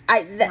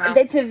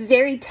that's a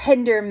very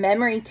tender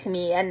memory to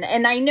me. And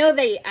I know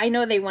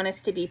they want us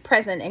to be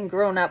present and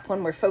grown up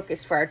when we're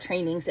focused for our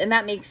trainings. And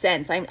that makes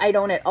sense. I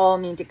don't at all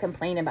mean to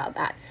complain about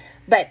that.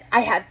 But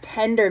I have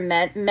tender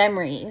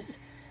memories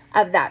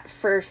of that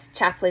first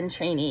chaplain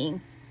training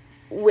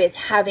with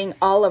having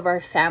all of our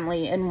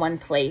family in one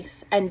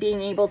place and being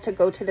able to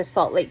go to the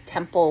Salt Lake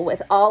Temple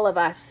with all of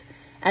us.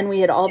 And we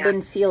had all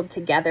been sealed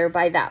together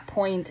by that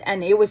point.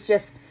 And it was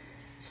just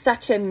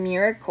such a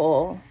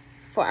miracle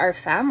for our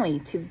family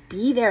to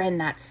be there in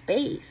that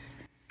space.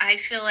 I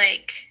feel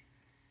like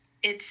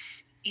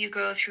you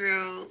go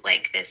through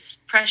like this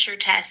pressure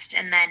test,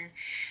 and then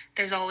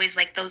there's always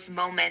like those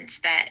moments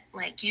that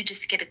like you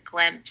just get a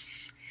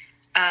glimpse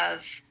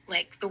of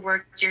like the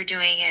work you're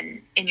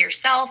doing in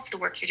yourself, the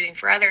work you're doing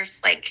for others,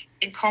 like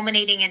and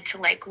culminating into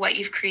like what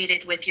you've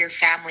created with your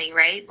family,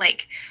 right?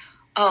 Like,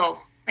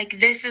 oh, like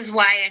this is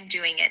why I'm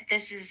doing it.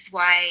 This is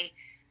why,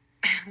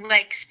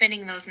 like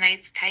spending those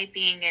nights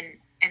typing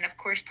and of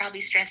course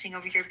probably stressing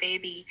over your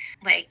baby,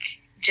 like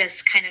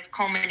just kind of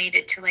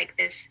culminated to like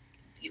this.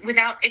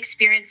 Without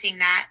experiencing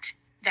that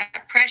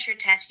pressure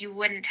test, you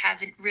wouldn't have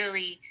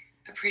really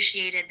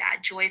appreciated that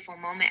joyful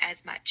moment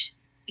as much.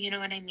 You know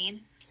what I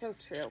mean? So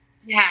true.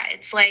 Yeah,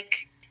 it's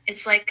like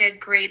a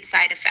great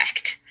side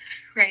effect,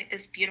 right?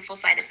 This beautiful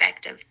side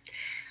effect of,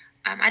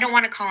 I don't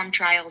want to call them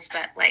trials,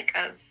 but like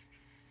of,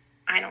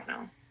 I don't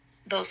know,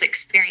 those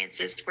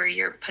experiences where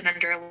you're put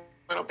under a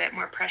little bit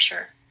more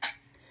pressure.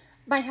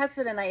 My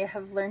husband and I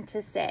have learned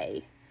to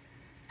say,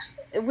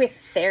 with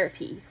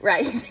therapy,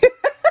 right?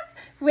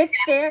 with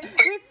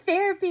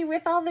therapy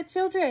with all the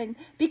children,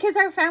 because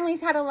our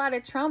families had a lot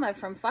of trauma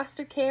from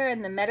foster care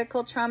and the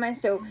medical trauma.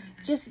 So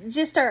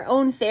just our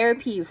own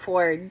therapy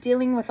for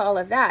dealing with all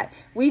of that.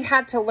 We've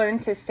had to learn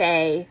to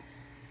say,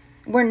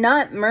 we're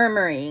not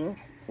murmuring.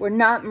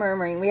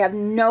 We have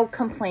no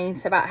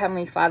complaints about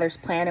Heavenly Father's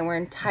plan, and we're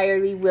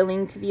entirely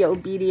willing to be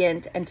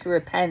obedient and to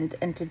repent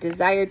and to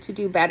desire to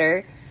do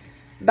better.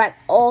 But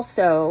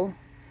also,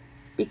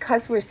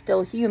 because we're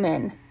still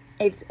human,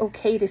 it's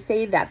okay to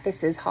say that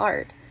this is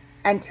hard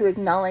and to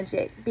acknowledge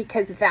it,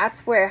 because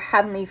that's where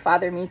Heavenly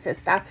Father meets us.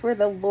 That's where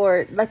the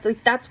Lord, like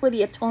that's where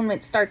the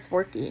atonement starts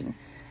working.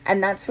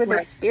 And that's where the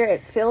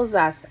Spirit fills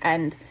us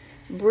and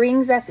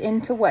brings us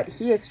into what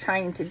He is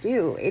trying to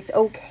do. It's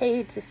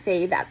okay to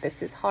say that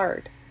this is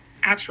hard.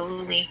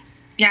 Absolutely.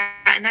 Yeah,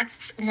 and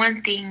that's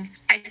one thing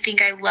I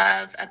think I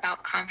love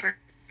about Comfort,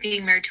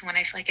 being married to one.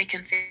 I feel like I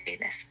can say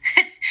this.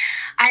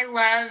 I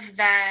love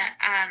that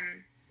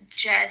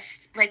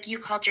just like you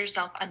called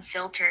yourself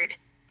unfiltered,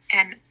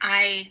 and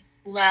I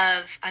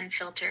love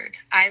unfiltered.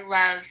 I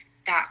love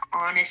that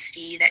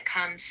honesty that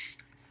comes,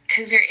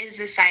 because there is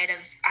this side of,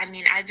 I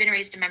mean, I've been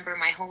raised a member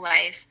my whole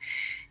life,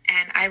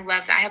 and I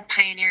love that. I have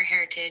pioneer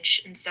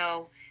heritage, and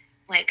so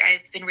like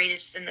I've been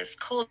raised in this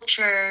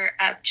culture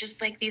of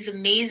just like these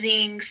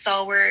amazing,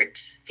 stalwart,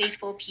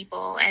 faithful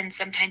people, and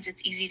sometimes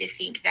it's easy to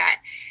think that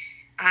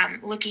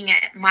looking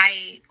at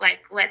my, like,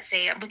 let's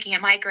say I'm looking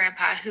at my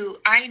grandpa, who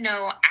I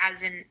know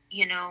as in,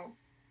 you know,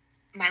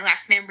 my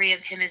last memory of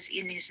him is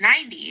in his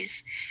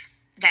 90s,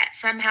 that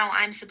somehow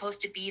I'm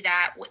supposed to be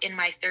that in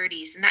my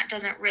 30s. And that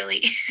doesn't really,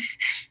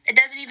 it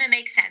doesn't even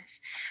make sense.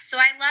 So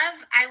I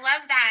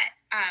love that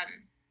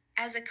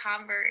as a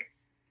convert,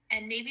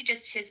 and maybe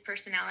just his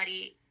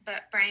personality,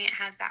 but Bryant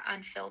has that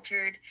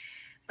unfiltered,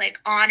 like,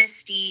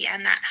 honesty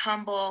and that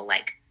humble,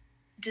 like,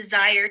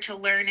 desire to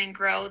learn and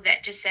grow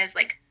that just says,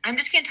 like, I'm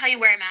just going to tell you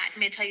where I'm at. I'm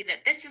going to tell you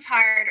that this is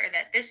hard, or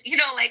that this,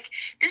 like,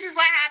 this is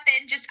what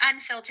happened, just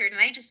unfiltered. And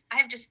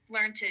I've just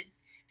learned to,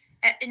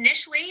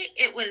 initially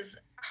it was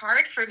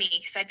hard for me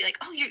because I'd be like,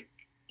 oh,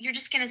 you're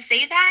just going to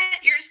say that?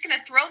 You're just going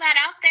to throw that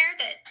out there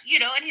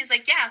that, and he's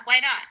like, yeah, why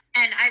not?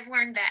 And I've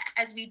learned that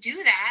as we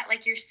do that,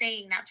 like you're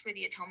saying, that's where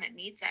the atonement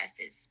meets us,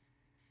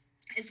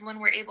 is when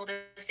we're able to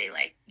say,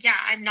 like, yeah,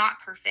 I'm not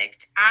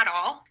perfect at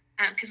all.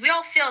 Because we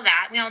all feel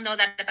that. We all know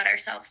that about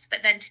ourselves. But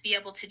then to be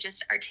able to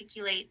just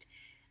articulate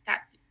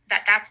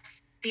that's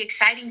the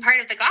exciting part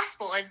of the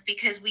gospel, is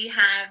because we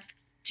have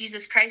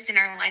Jesus Christ in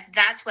our life.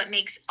 That's what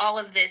makes all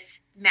of this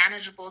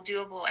manageable,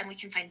 doable, and we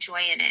can find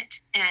joy in it.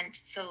 And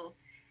so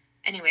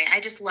anyway, I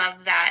just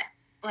love that.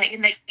 Like,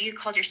 and that you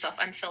called yourself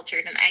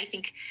unfiltered. And I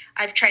think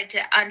I've tried to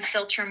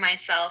unfilter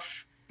myself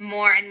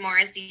more and more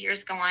as the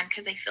years go on,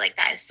 because I feel like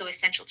that is so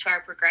essential to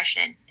our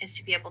progression, is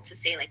to be able to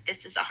say, like,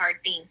 this is a hard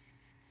thing,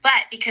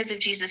 but because of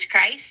Jesus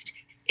Christ,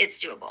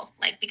 it's doable.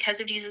 Like, because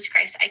of Jesus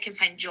Christ, I can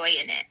find joy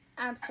in it.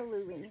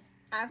 Absolutely.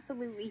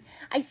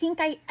 I think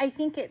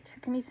it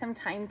took me some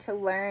time to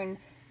learn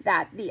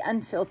that the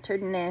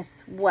unfilteredness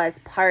was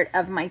part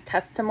of my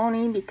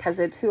testimony, because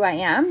it's who I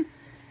am.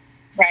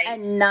 Right.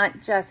 And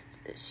not just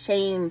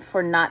shame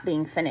for not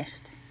being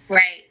finished.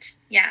 Right.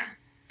 Yeah.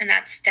 And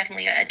that's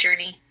definitely a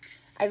journey.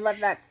 I love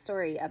that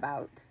story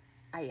about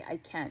I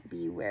can't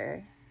be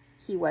where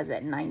he was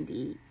at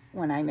 90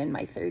 when I'm in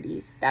my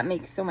 30s. That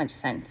makes so much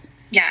sense.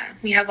 Yeah.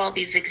 We have all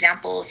these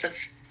examples of,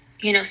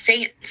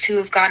 saints who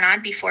have gone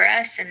on before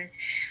us. And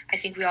I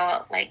think we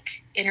all, like,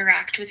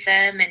 interact with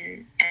them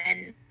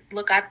and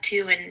look up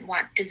to and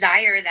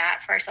desire that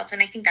for ourselves.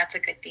 And I think that's a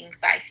good thing.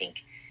 But I think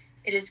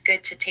it is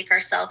good to take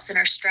ourselves in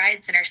our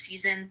strides and our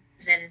seasons.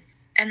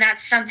 And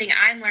that's something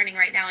I'm learning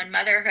right now in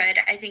motherhood.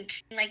 I think,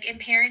 like, in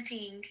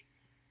parenting,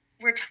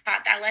 we're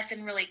taught that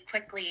lesson really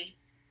quickly,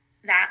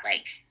 that,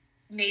 like,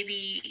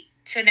 maybe,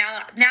 so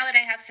now that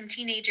I have some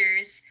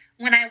teenagers,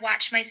 when I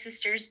watch my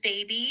sister's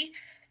baby,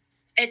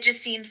 it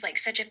just seems like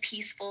such a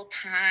peaceful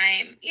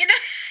time.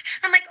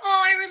 I'm like,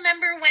 oh, I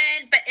remember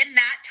when. But in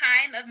that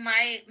time of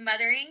my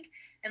mothering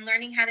and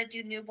learning how to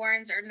do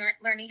newborns, or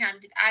learning how to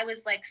do, I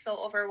was, like, so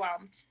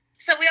overwhelmed.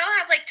 So we all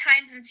have, like,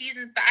 times and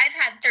seasons, but I've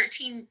had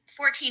 13,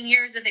 14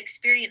 years of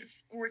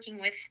experience working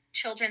with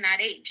children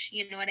that age.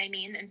 You know what I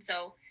mean? And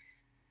so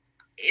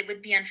it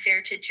would be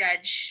unfair to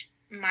judge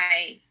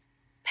my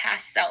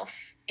past self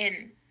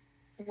in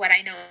what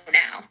I know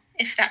now,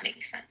 if that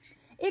makes sense.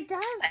 It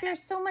does.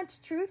 There's so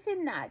much truth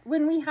in that.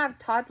 When we have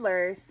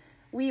toddlers,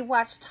 we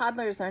watch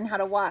toddlers learn how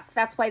to walk.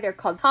 That's why they're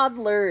called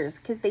toddlers,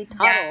 because they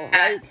toddle,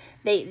 right?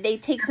 They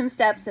take some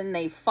steps and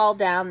they fall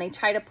down. They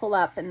try to pull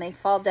up and they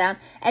fall down.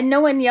 And no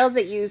one yells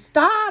at you,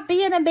 stop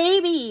being a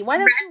baby. Why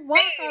don't you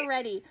walk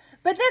already?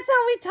 But that's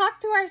how we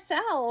talk to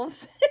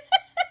ourselves.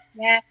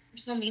 Yeah, we're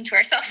so mean to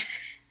ourselves.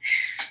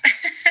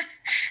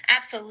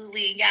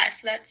 Absolutely,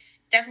 yes. That's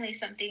definitely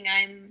something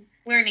I'm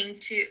learning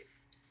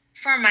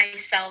for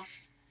myself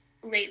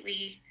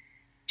lately,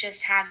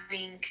 just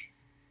having,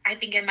 I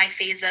think, in my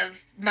phase of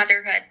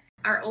motherhood.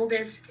 Our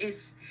oldest is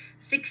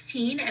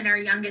 16 and our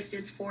youngest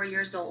is 4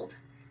 years old.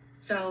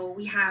 So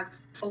we have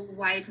a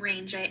wide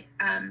range.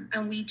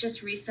 And we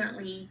just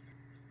recently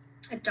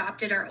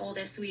adopted our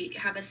oldest. We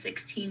have a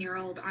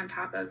 16-year-old on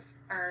top of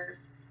our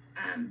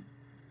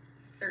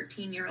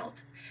 13-year-old.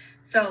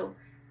 So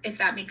if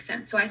that makes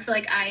sense. So I feel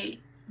like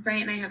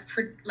Bryant and I have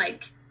put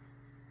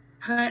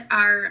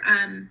our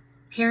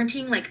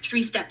parenting, like,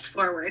 3 steps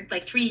forward,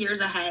 like 3 years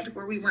ahead,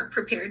 where we weren't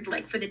prepared,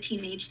 like, for the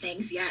teenage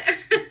things yet.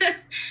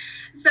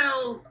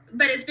 So,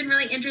 but it's been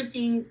really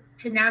interesting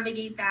to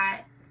navigate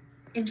that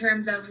in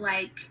terms of,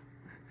 like,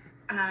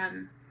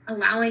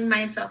 allowing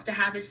myself to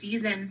have a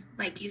season,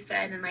 like you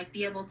said, and, like,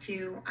 be able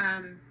to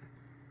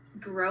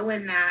grow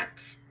in that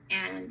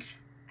and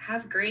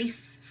have grace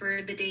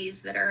for the days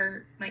that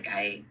are, like,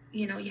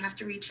 you have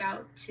to reach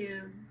out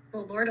to the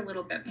Lord a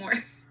little bit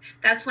more.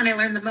 That's when I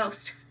learn the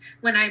most,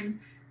 when I'm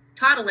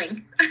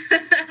toddling.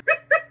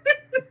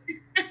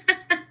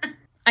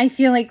 I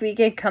feel like we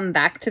could come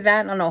back to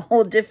that on a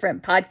whole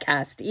different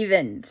podcast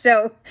even.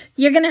 So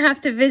you're going to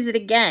have to visit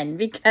again,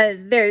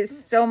 because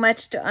there's so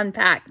much to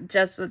unpack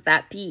just with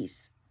that piece.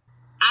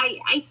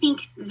 I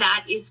think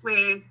that is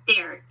where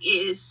there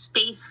is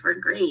space for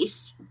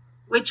grace,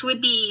 which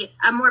would be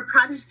a more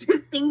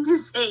Protestant thing to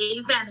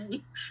say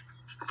than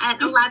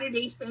a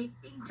Latter-day Saint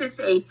thing to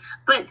say.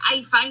 But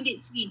I find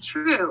it to be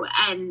true.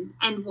 And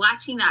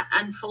watching that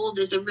unfold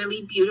is a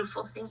really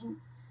beautiful thing.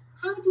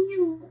 How do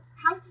you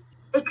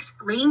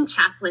explain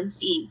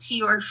chaplaincy to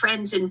your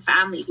friends and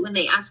family when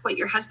they ask what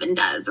your husband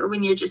does, or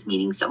when you're just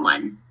meeting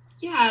someone?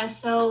 Yeah,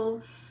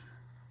 so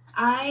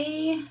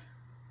I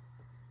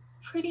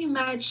pretty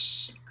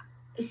much,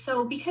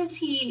 because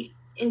he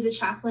is a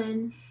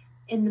chaplain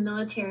in the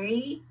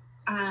military,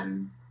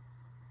 I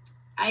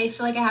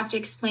feel like I have to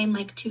explain,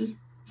 like, 2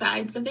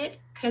 sides of it,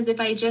 because if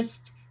I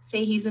just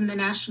say he's in the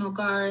National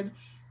Guard,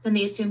 then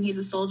they assume he's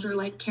a soldier,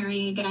 like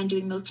carrying a gun,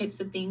 doing those types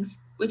of things,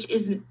 which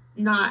is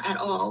not at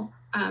all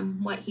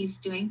what he's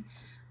doing.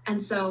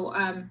 And so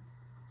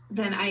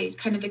then I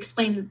kind of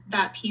explained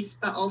that piece,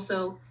 but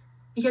also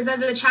because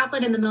as a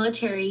chaplain in the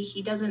military,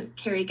 he doesn't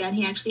carry a gun.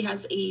 He actually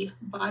has a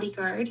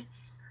bodyguard.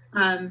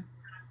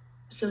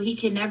 So he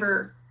can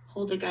never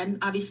hold a gun,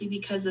 obviously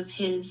because of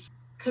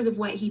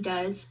what he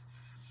does.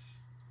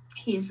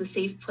 He is a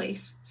safe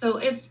place.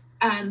 So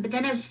but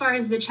then as far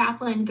as the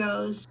chaplain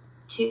goes,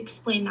 to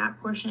explain that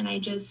portion, I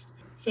just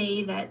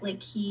say that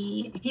like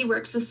he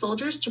works with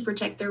soldiers to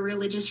protect their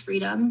religious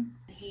freedom.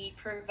 He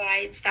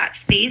provides that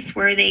space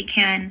where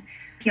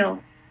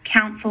he'll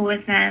counsel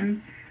with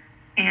them,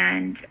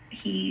 and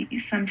he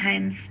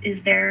sometimes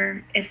is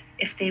there if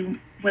they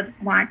would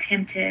want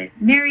him to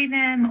marry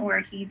them, or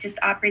he just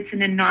operates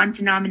in a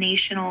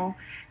non-denominational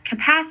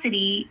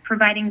capacity,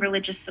 providing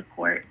religious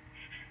support.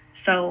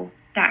 So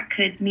that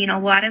could mean a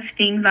lot of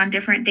things on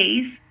different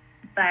days,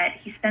 but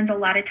he spends a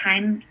lot of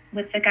time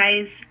with the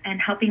guys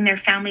and helping their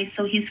families.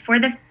 So he's for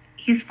the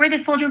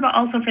soldier, but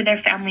also for their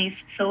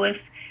families. So if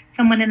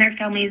someone in their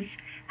family is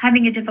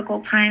having a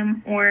difficult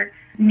time or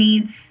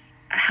needs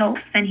help,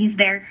 then he's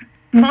there.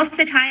 Most of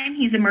the time,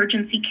 he's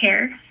emergency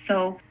care.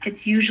 So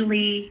it's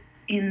usually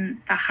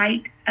in the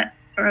height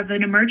of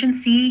an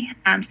emergency,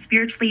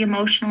 spiritually,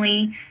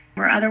 emotionally,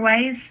 or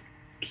otherwise.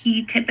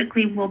 He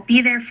typically will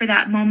be there for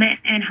that moment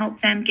and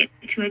help them get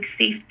to a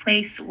safe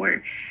place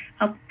or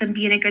help them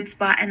be in a good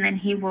spot. And then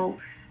he will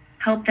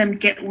help them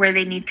get where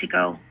they need to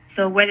go.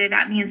 So whether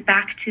that means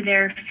back to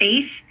their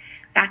faith,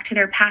 back to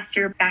their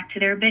pastor, back to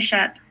their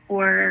bishop,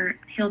 or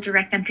he'll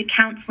direct them to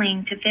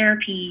counseling, to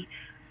therapy,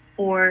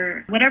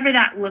 or whatever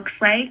that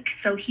looks like.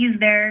 So he's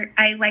there.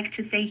 I like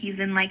to say he's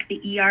in like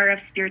the ER of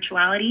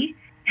spirituality.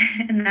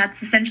 And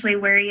that's essentially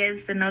where he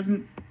is in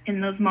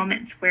those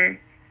moments where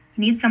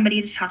he needs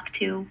somebody to talk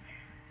to.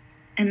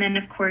 And then,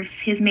 of course,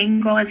 his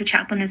main goal as a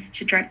chaplain is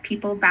to direct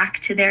people back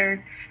to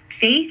their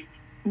faith,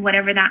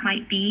 whatever that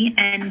might be.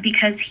 And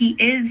because he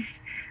is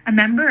a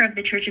member of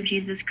the Church of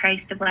Jesus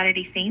Christ of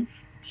Latter-day Saints,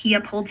 he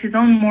upholds his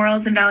own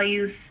morals and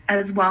values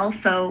as well.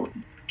 So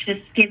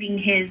just giving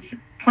his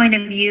point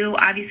of view,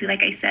 obviously,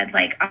 like I said,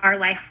 like our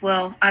life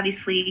will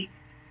obviously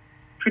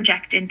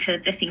project into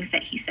the things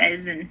that he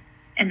says, and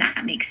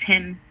that makes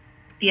him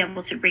be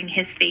able to bring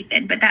his faith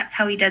in. But that's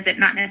how he does it,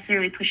 not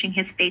necessarily pushing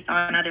his faith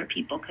on other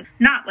people, because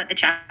not what the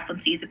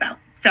chaplaincy is about.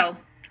 So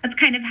that's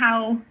kind of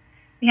how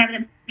we have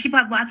it. People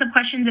have lots of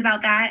questions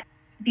about that.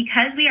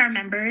 Because we are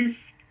members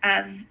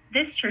of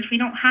this church, we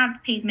don't have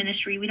paid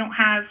ministry, we don't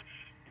have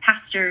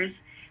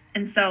pastors,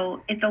 and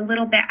so it's a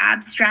little bit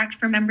abstract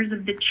for members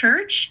of the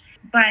church.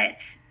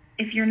 But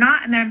if you're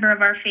not a member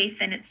of our faith,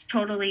 then it's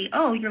totally,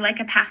 oh, you're like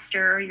a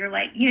pastor, or you're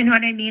like, you know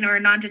what I mean, or a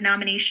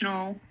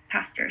non-denominational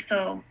pastor.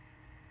 So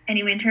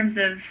anyway, in terms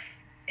of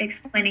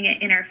explaining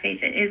it in our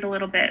faith, it is a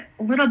little bit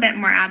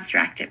more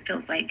abstract, it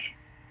feels like,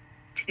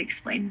 to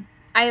explain.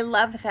 I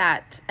love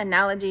that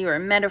analogy or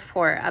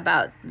metaphor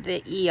about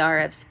the ER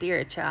of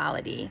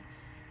spirituality.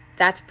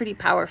 That's pretty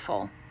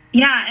powerful.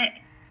 Yeah,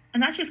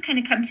 and that's just kind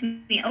of come to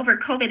me over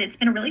COVID. It's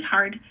been a really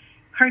hard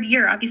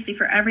year, obviously,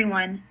 for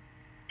everyone.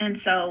 And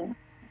so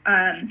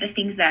the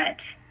things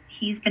that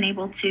he's been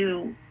able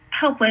to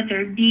help with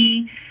or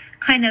be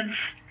kind of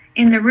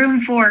in the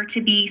room for,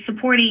 to be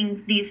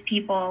supporting these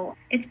people,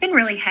 it's been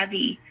really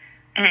heavy.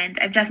 And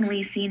I've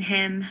definitely seen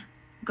him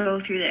go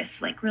through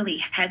this like really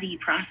heavy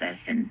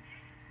process, and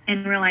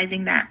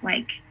realizing that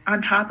like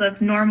on top of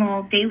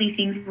normal daily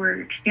things,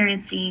 we're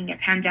experiencing a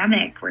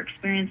pandemic, we're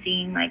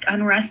experiencing like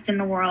unrest in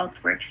the world,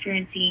 we're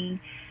experiencing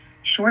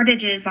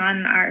shortages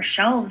on our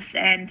shelves,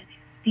 and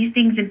these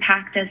things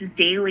impact us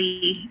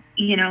daily,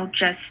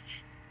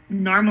 just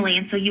normally.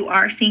 And so you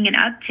are seeing an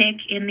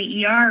uptick in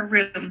the ER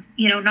room,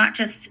 not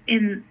just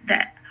in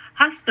the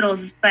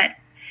hospitals, but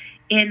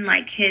in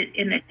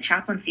the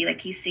chaplaincy.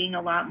 Like he's seeing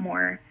a lot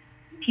more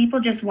people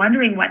just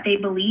wondering what they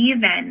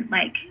believe and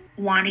like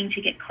wanting to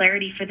get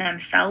clarity for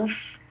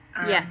themselves.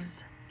 Yes.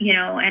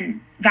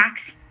 And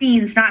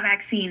not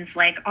vaccines,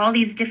 like all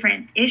these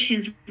different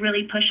issues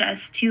really push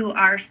us to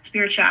our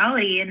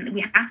spirituality. And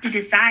we have to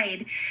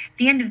decide, at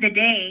the end of the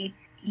day,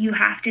 you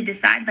have to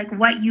decide like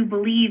what you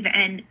believe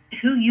and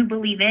who you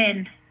believe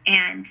in.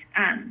 And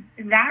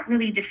that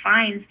really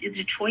defines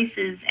the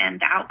choices and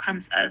the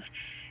outcomes of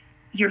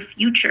your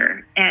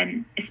future.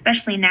 And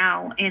especially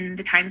now in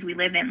the times we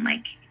live in,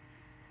 like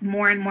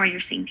more and more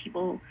you're seeing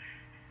people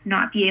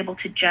not be able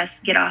to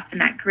just get off in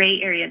that gray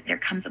area. There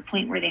comes a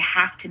point where they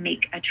have to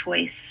make a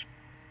choice.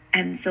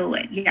 And so,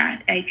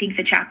 yeah, I think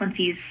the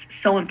chaplaincy is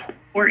so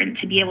important,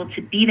 to be able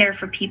to be there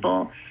for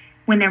people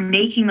when they're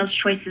making those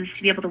choices,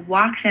 to be able to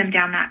walk them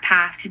down that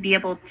path, to be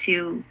able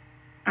to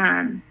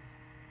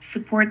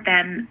support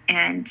them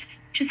and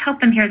just help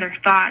them hear their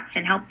thoughts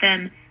and help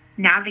them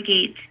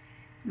navigate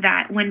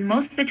that when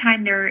most of the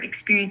time they're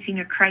experiencing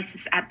a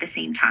crisis at the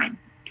same time.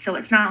 So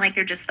it's not like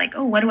they're just like,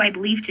 oh, what do I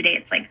believe today?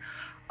 It's like,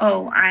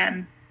 oh,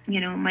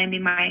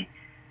 maybe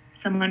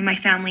someone in my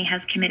family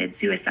has committed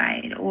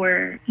suicide,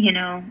 or,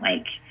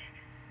 like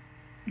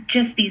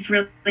just these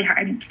really hard,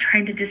 I'm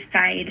trying to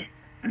decide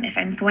if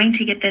I'm going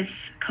to get this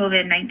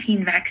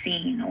COVID-19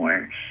 vaccine,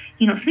 or,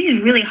 some of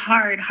these really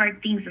hard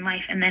things in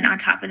life. And then on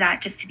top of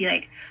that, just to be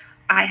like,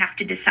 I have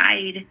to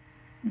decide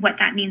what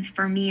that means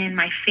for me and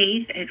my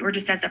faith, or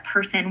just as a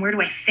person, where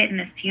do I fit in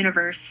this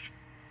universe,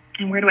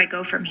 and where do I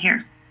go from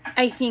here?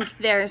 I think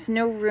there's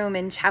no room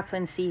in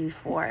chaplaincy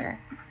for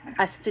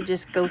us to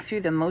just go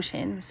through the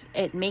motions.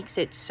 It makes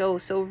it so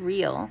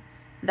real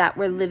that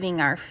we're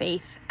living our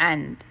faith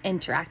and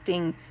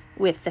interacting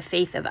with the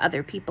faith of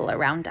other people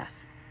around us.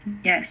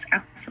 Yes,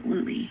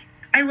 absolutely.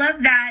 I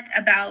love that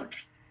about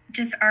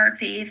just our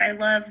faith. I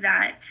love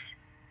that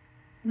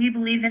we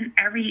believe in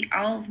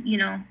all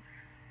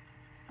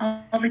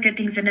the good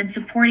things, and in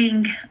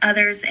supporting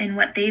others in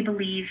what they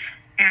believe.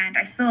 And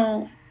I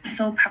feel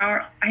so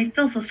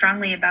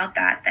strongly about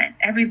that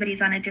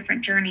everybody's on a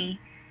different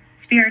journey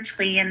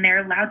spiritually, and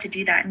they're allowed to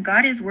do that. And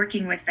God is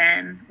working with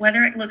them,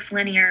 whether it looks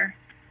linear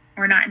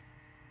or not,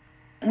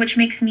 which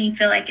makes me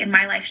feel like in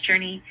my life's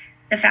journey,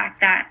 the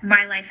fact that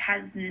my life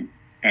hasn't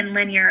been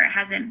linear, it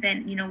hasn't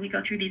been, we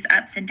go through these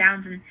ups and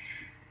downs, and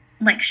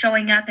like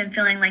showing up and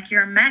feeling like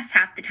you're a mess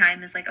half the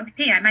time is like,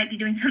 okay, I might be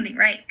doing something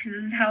right, because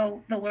this is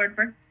how the Lord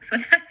works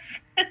with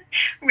us.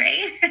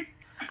 Right?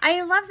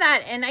 I love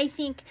that. And I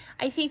think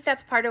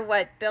that's part of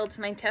what builds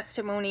my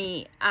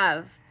testimony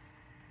of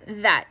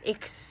that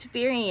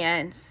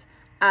experience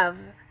of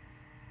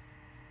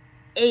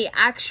a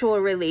actual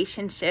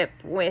relationship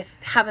with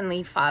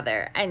Heavenly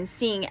Father, and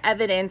seeing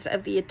evidence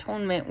of the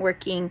atonement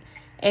working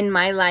in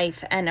my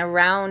life and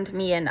around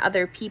me and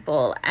other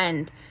people,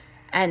 and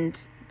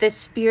the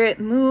Spirit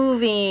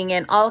moving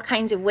in all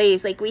kinds of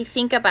ways. Like, we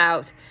think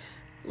about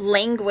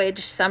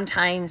language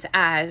sometimes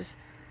as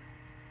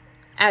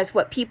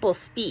what people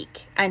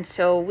speak, and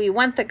so we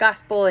want the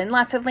gospel in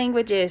lots of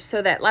languages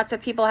so that lots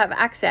of people have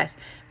access.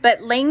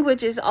 But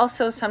language is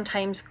also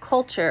sometimes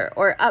culture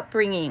or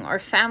upbringing or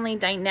family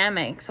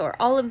dynamics or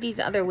all of these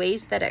other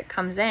ways that it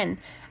comes in.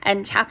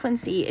 And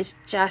chaplaincy is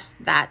just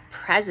that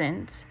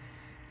presence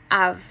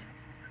of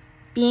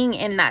being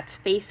in that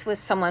space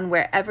with someone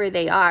wherever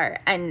they are.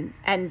 And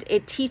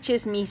it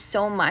teaches me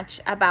so much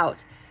about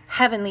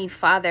Heavenly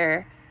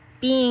Father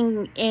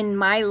being in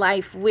my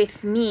life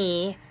with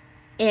me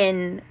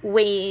in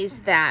ways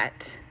that,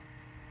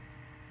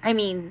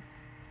 I'm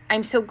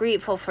so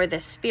grateful for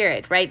the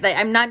Spirit, right? Like,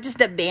 I'm not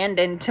just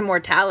abandoned to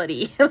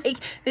mortality. Like,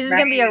 this is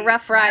going to be a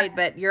rough ride,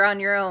 but you're on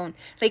your own.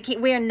 Like,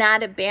 we are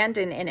not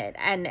abandoned in it.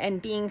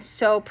 And being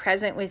so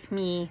present with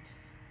me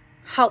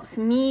helps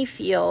me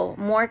feel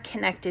more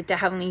connected to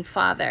Heavenly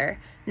Father,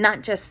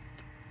 not just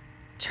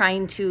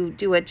trying to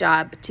do a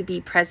job to be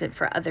present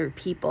for other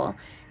people.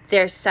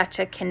 There's such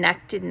a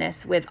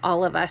connectedness with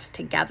all of us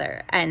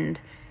together, and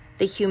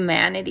the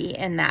humanity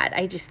in that,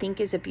 I just think,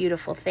 is a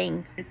beautiful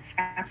thing. It's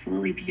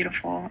absolutely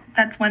beautiful.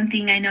 That's one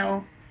thing I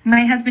know.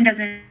 My husband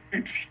doesn't,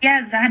 he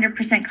has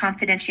 100%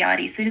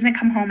 confidentiality, so he doesn't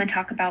come home and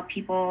talk about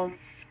people's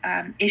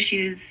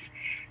issues.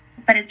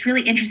 But it's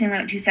really interesting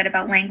what you said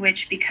about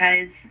language,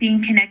 because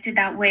being connected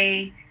that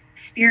way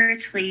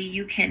spiritually,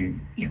 you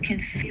can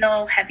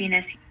feel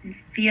heaviness, you can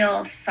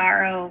feel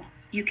sorrow,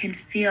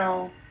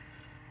 the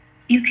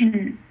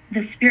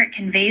Spirit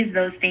conveys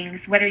those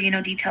things, whether you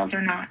know details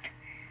or not.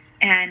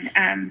 And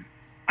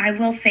I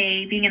will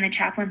say, being in the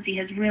chaplaincy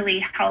has really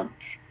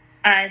helped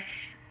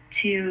us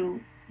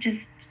to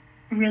just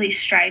really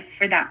strive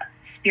for that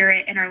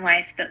Spirit in our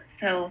life,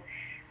 so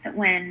that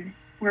when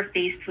we're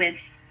faced with,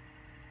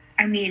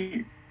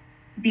 being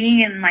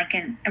in like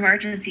an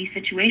emergency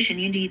situation,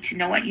 you need to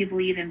know what you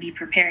believe and be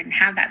prepared and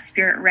have that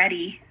Spirit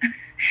ready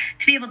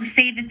to be able to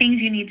say the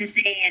things you need to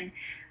say. And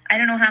I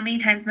don't know how many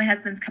times my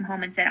husband's come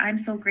home and said, I'm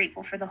so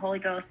grateful for the Holy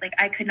Ghost. Like,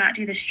 I could not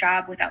do this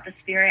job without the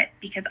Spirit,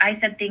 because I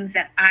said things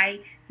that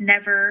I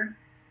never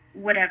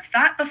would have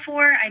thought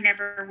before. I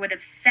never would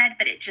have said,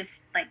 but it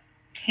just like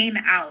came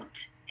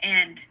out.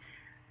 And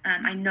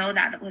I know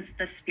that was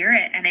the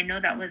Spirit, and I know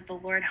that was the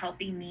Lord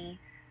helping me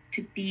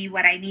to be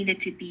what I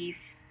needed to be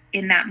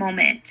in that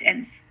moment.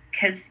 And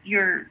because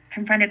you're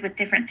confronted with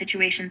different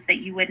situations that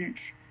you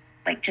wouldn't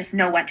like just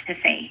know what to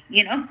say,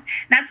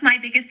 that's my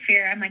biggest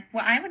fear. I'm like,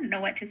 well, I wouldn't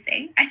know what to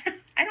say. I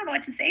don't know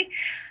what to say.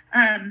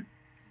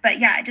 But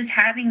yeah, just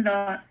having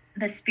the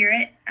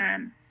Spirit,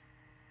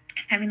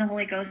 having the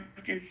Holy Ghost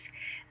is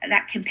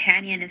that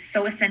companion is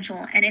so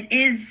essential, and it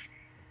is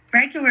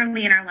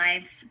regularly in our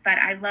lives. But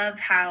I love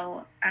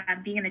how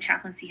being in the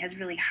chaplaincy has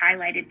really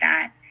highlighted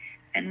that,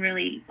 and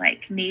really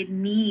like made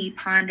me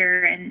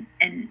ponder and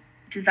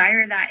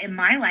desire that in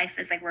my life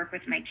as I work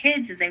with my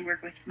kids, as I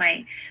work with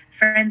my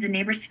friends and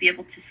neighbors, to be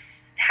able to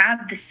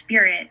have the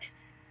Spirit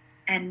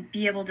and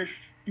be able to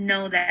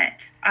know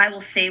that I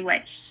will say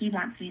what He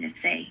wants me to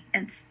say.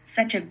 And it's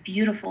such a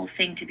beautiful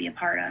thing to be a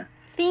part of.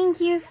 Thank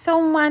you so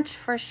much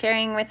for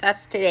sharing with us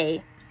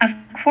today. Of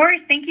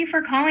course. Thank you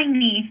for calling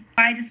me.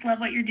 I just love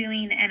what you're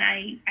doing, and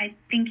I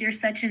think you're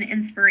such an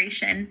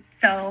inspiration.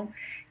 So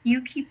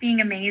you keep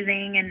being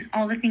amazing, and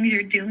all the things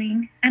you're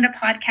doing, and a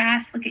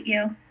podcast. Look at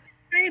you.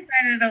 I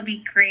bet it'll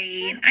be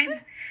great.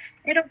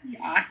 It'll be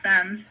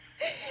awesome.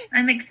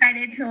 I'm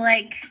excited to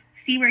like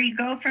see where you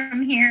go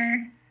from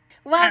here.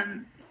 Well,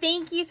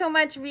 thank you so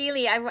much,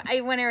 really. I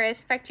want to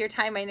respect your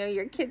time. I know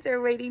your kids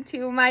are waiting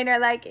too. Mine are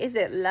like, is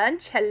it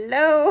lunch?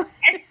 Hello?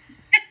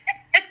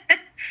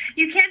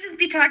 You can't just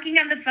be talking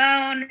on the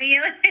phone.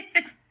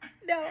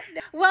 No.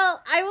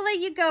 Well, I will let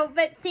you go,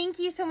 but thank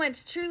you so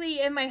much,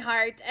 truly in my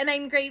heart, and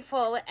I'm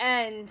grateful,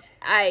 and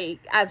I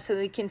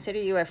absolutely consider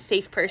you a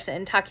safe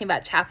person. Talking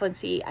about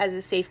chaplaincy as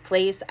a safe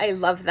place, I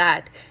love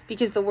that,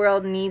 because the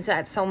world needs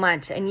that so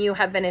much, and you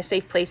have been a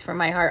safe place for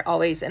my heart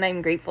always, and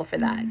I'm grateful for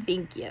that.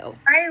 Thank you.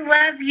 I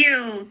love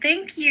you.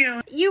 Thank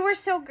you. You were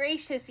so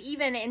gracious,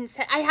 even in,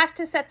 I have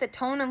to set the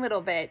tone a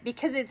little bit,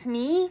 because it's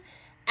me,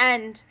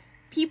 and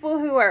people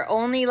who are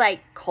only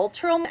like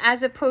cultural,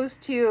 as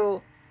opposed to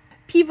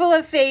people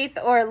of faith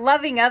or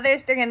loving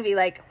others, they're going to be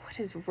like, what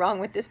is wrong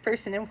with this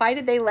person, and why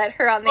did they let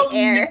her on the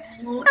air?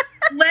 No.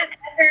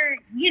 Whatever.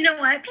 You know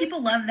what?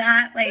 People love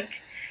that. Like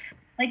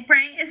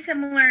Bryant is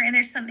similar, and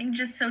there's something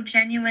just so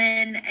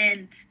genuine,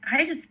 and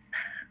I just,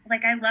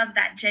 like, I love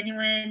that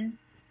genuine,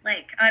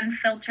 like,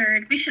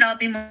 unfiltered. We should all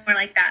be more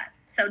like that.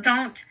 So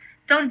don't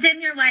dim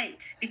your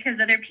light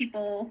because other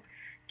people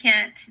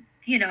can't,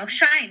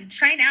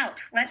 shine out.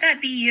 Let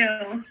that be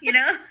you,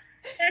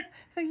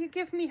 Oh, you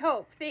give me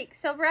hope. Thanks.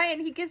 So Brian,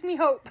 he gives me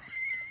hope.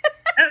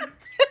 Thanks.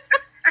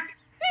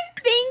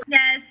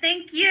 Yes,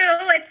 thank you.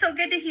 It's so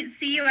good to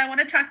see you. I want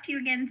to talk to you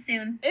again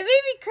soon. It made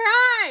me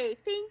cry.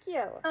 Thank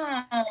you.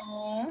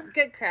 Oh.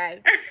 Good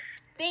cry.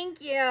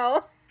 Thank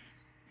you.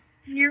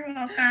 You're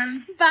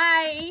welcome.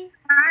 Bye.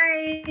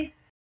 Bye.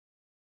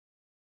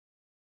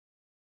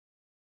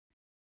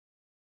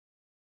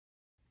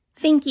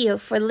 Thank you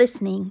for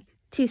listening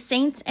to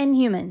Saints and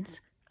Humans,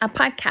 a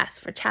podcast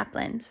for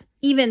chaplains,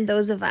 even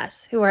those of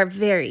us who are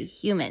very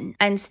human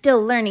and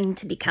still learning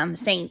to become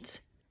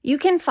saints. You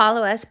can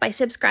follow us by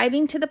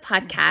subscribing to the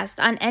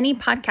podcast on any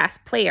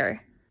podcast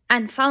player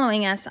and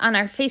following us on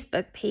our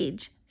Facebook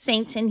page,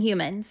 Saints and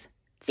Humans.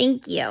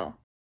 Thank you.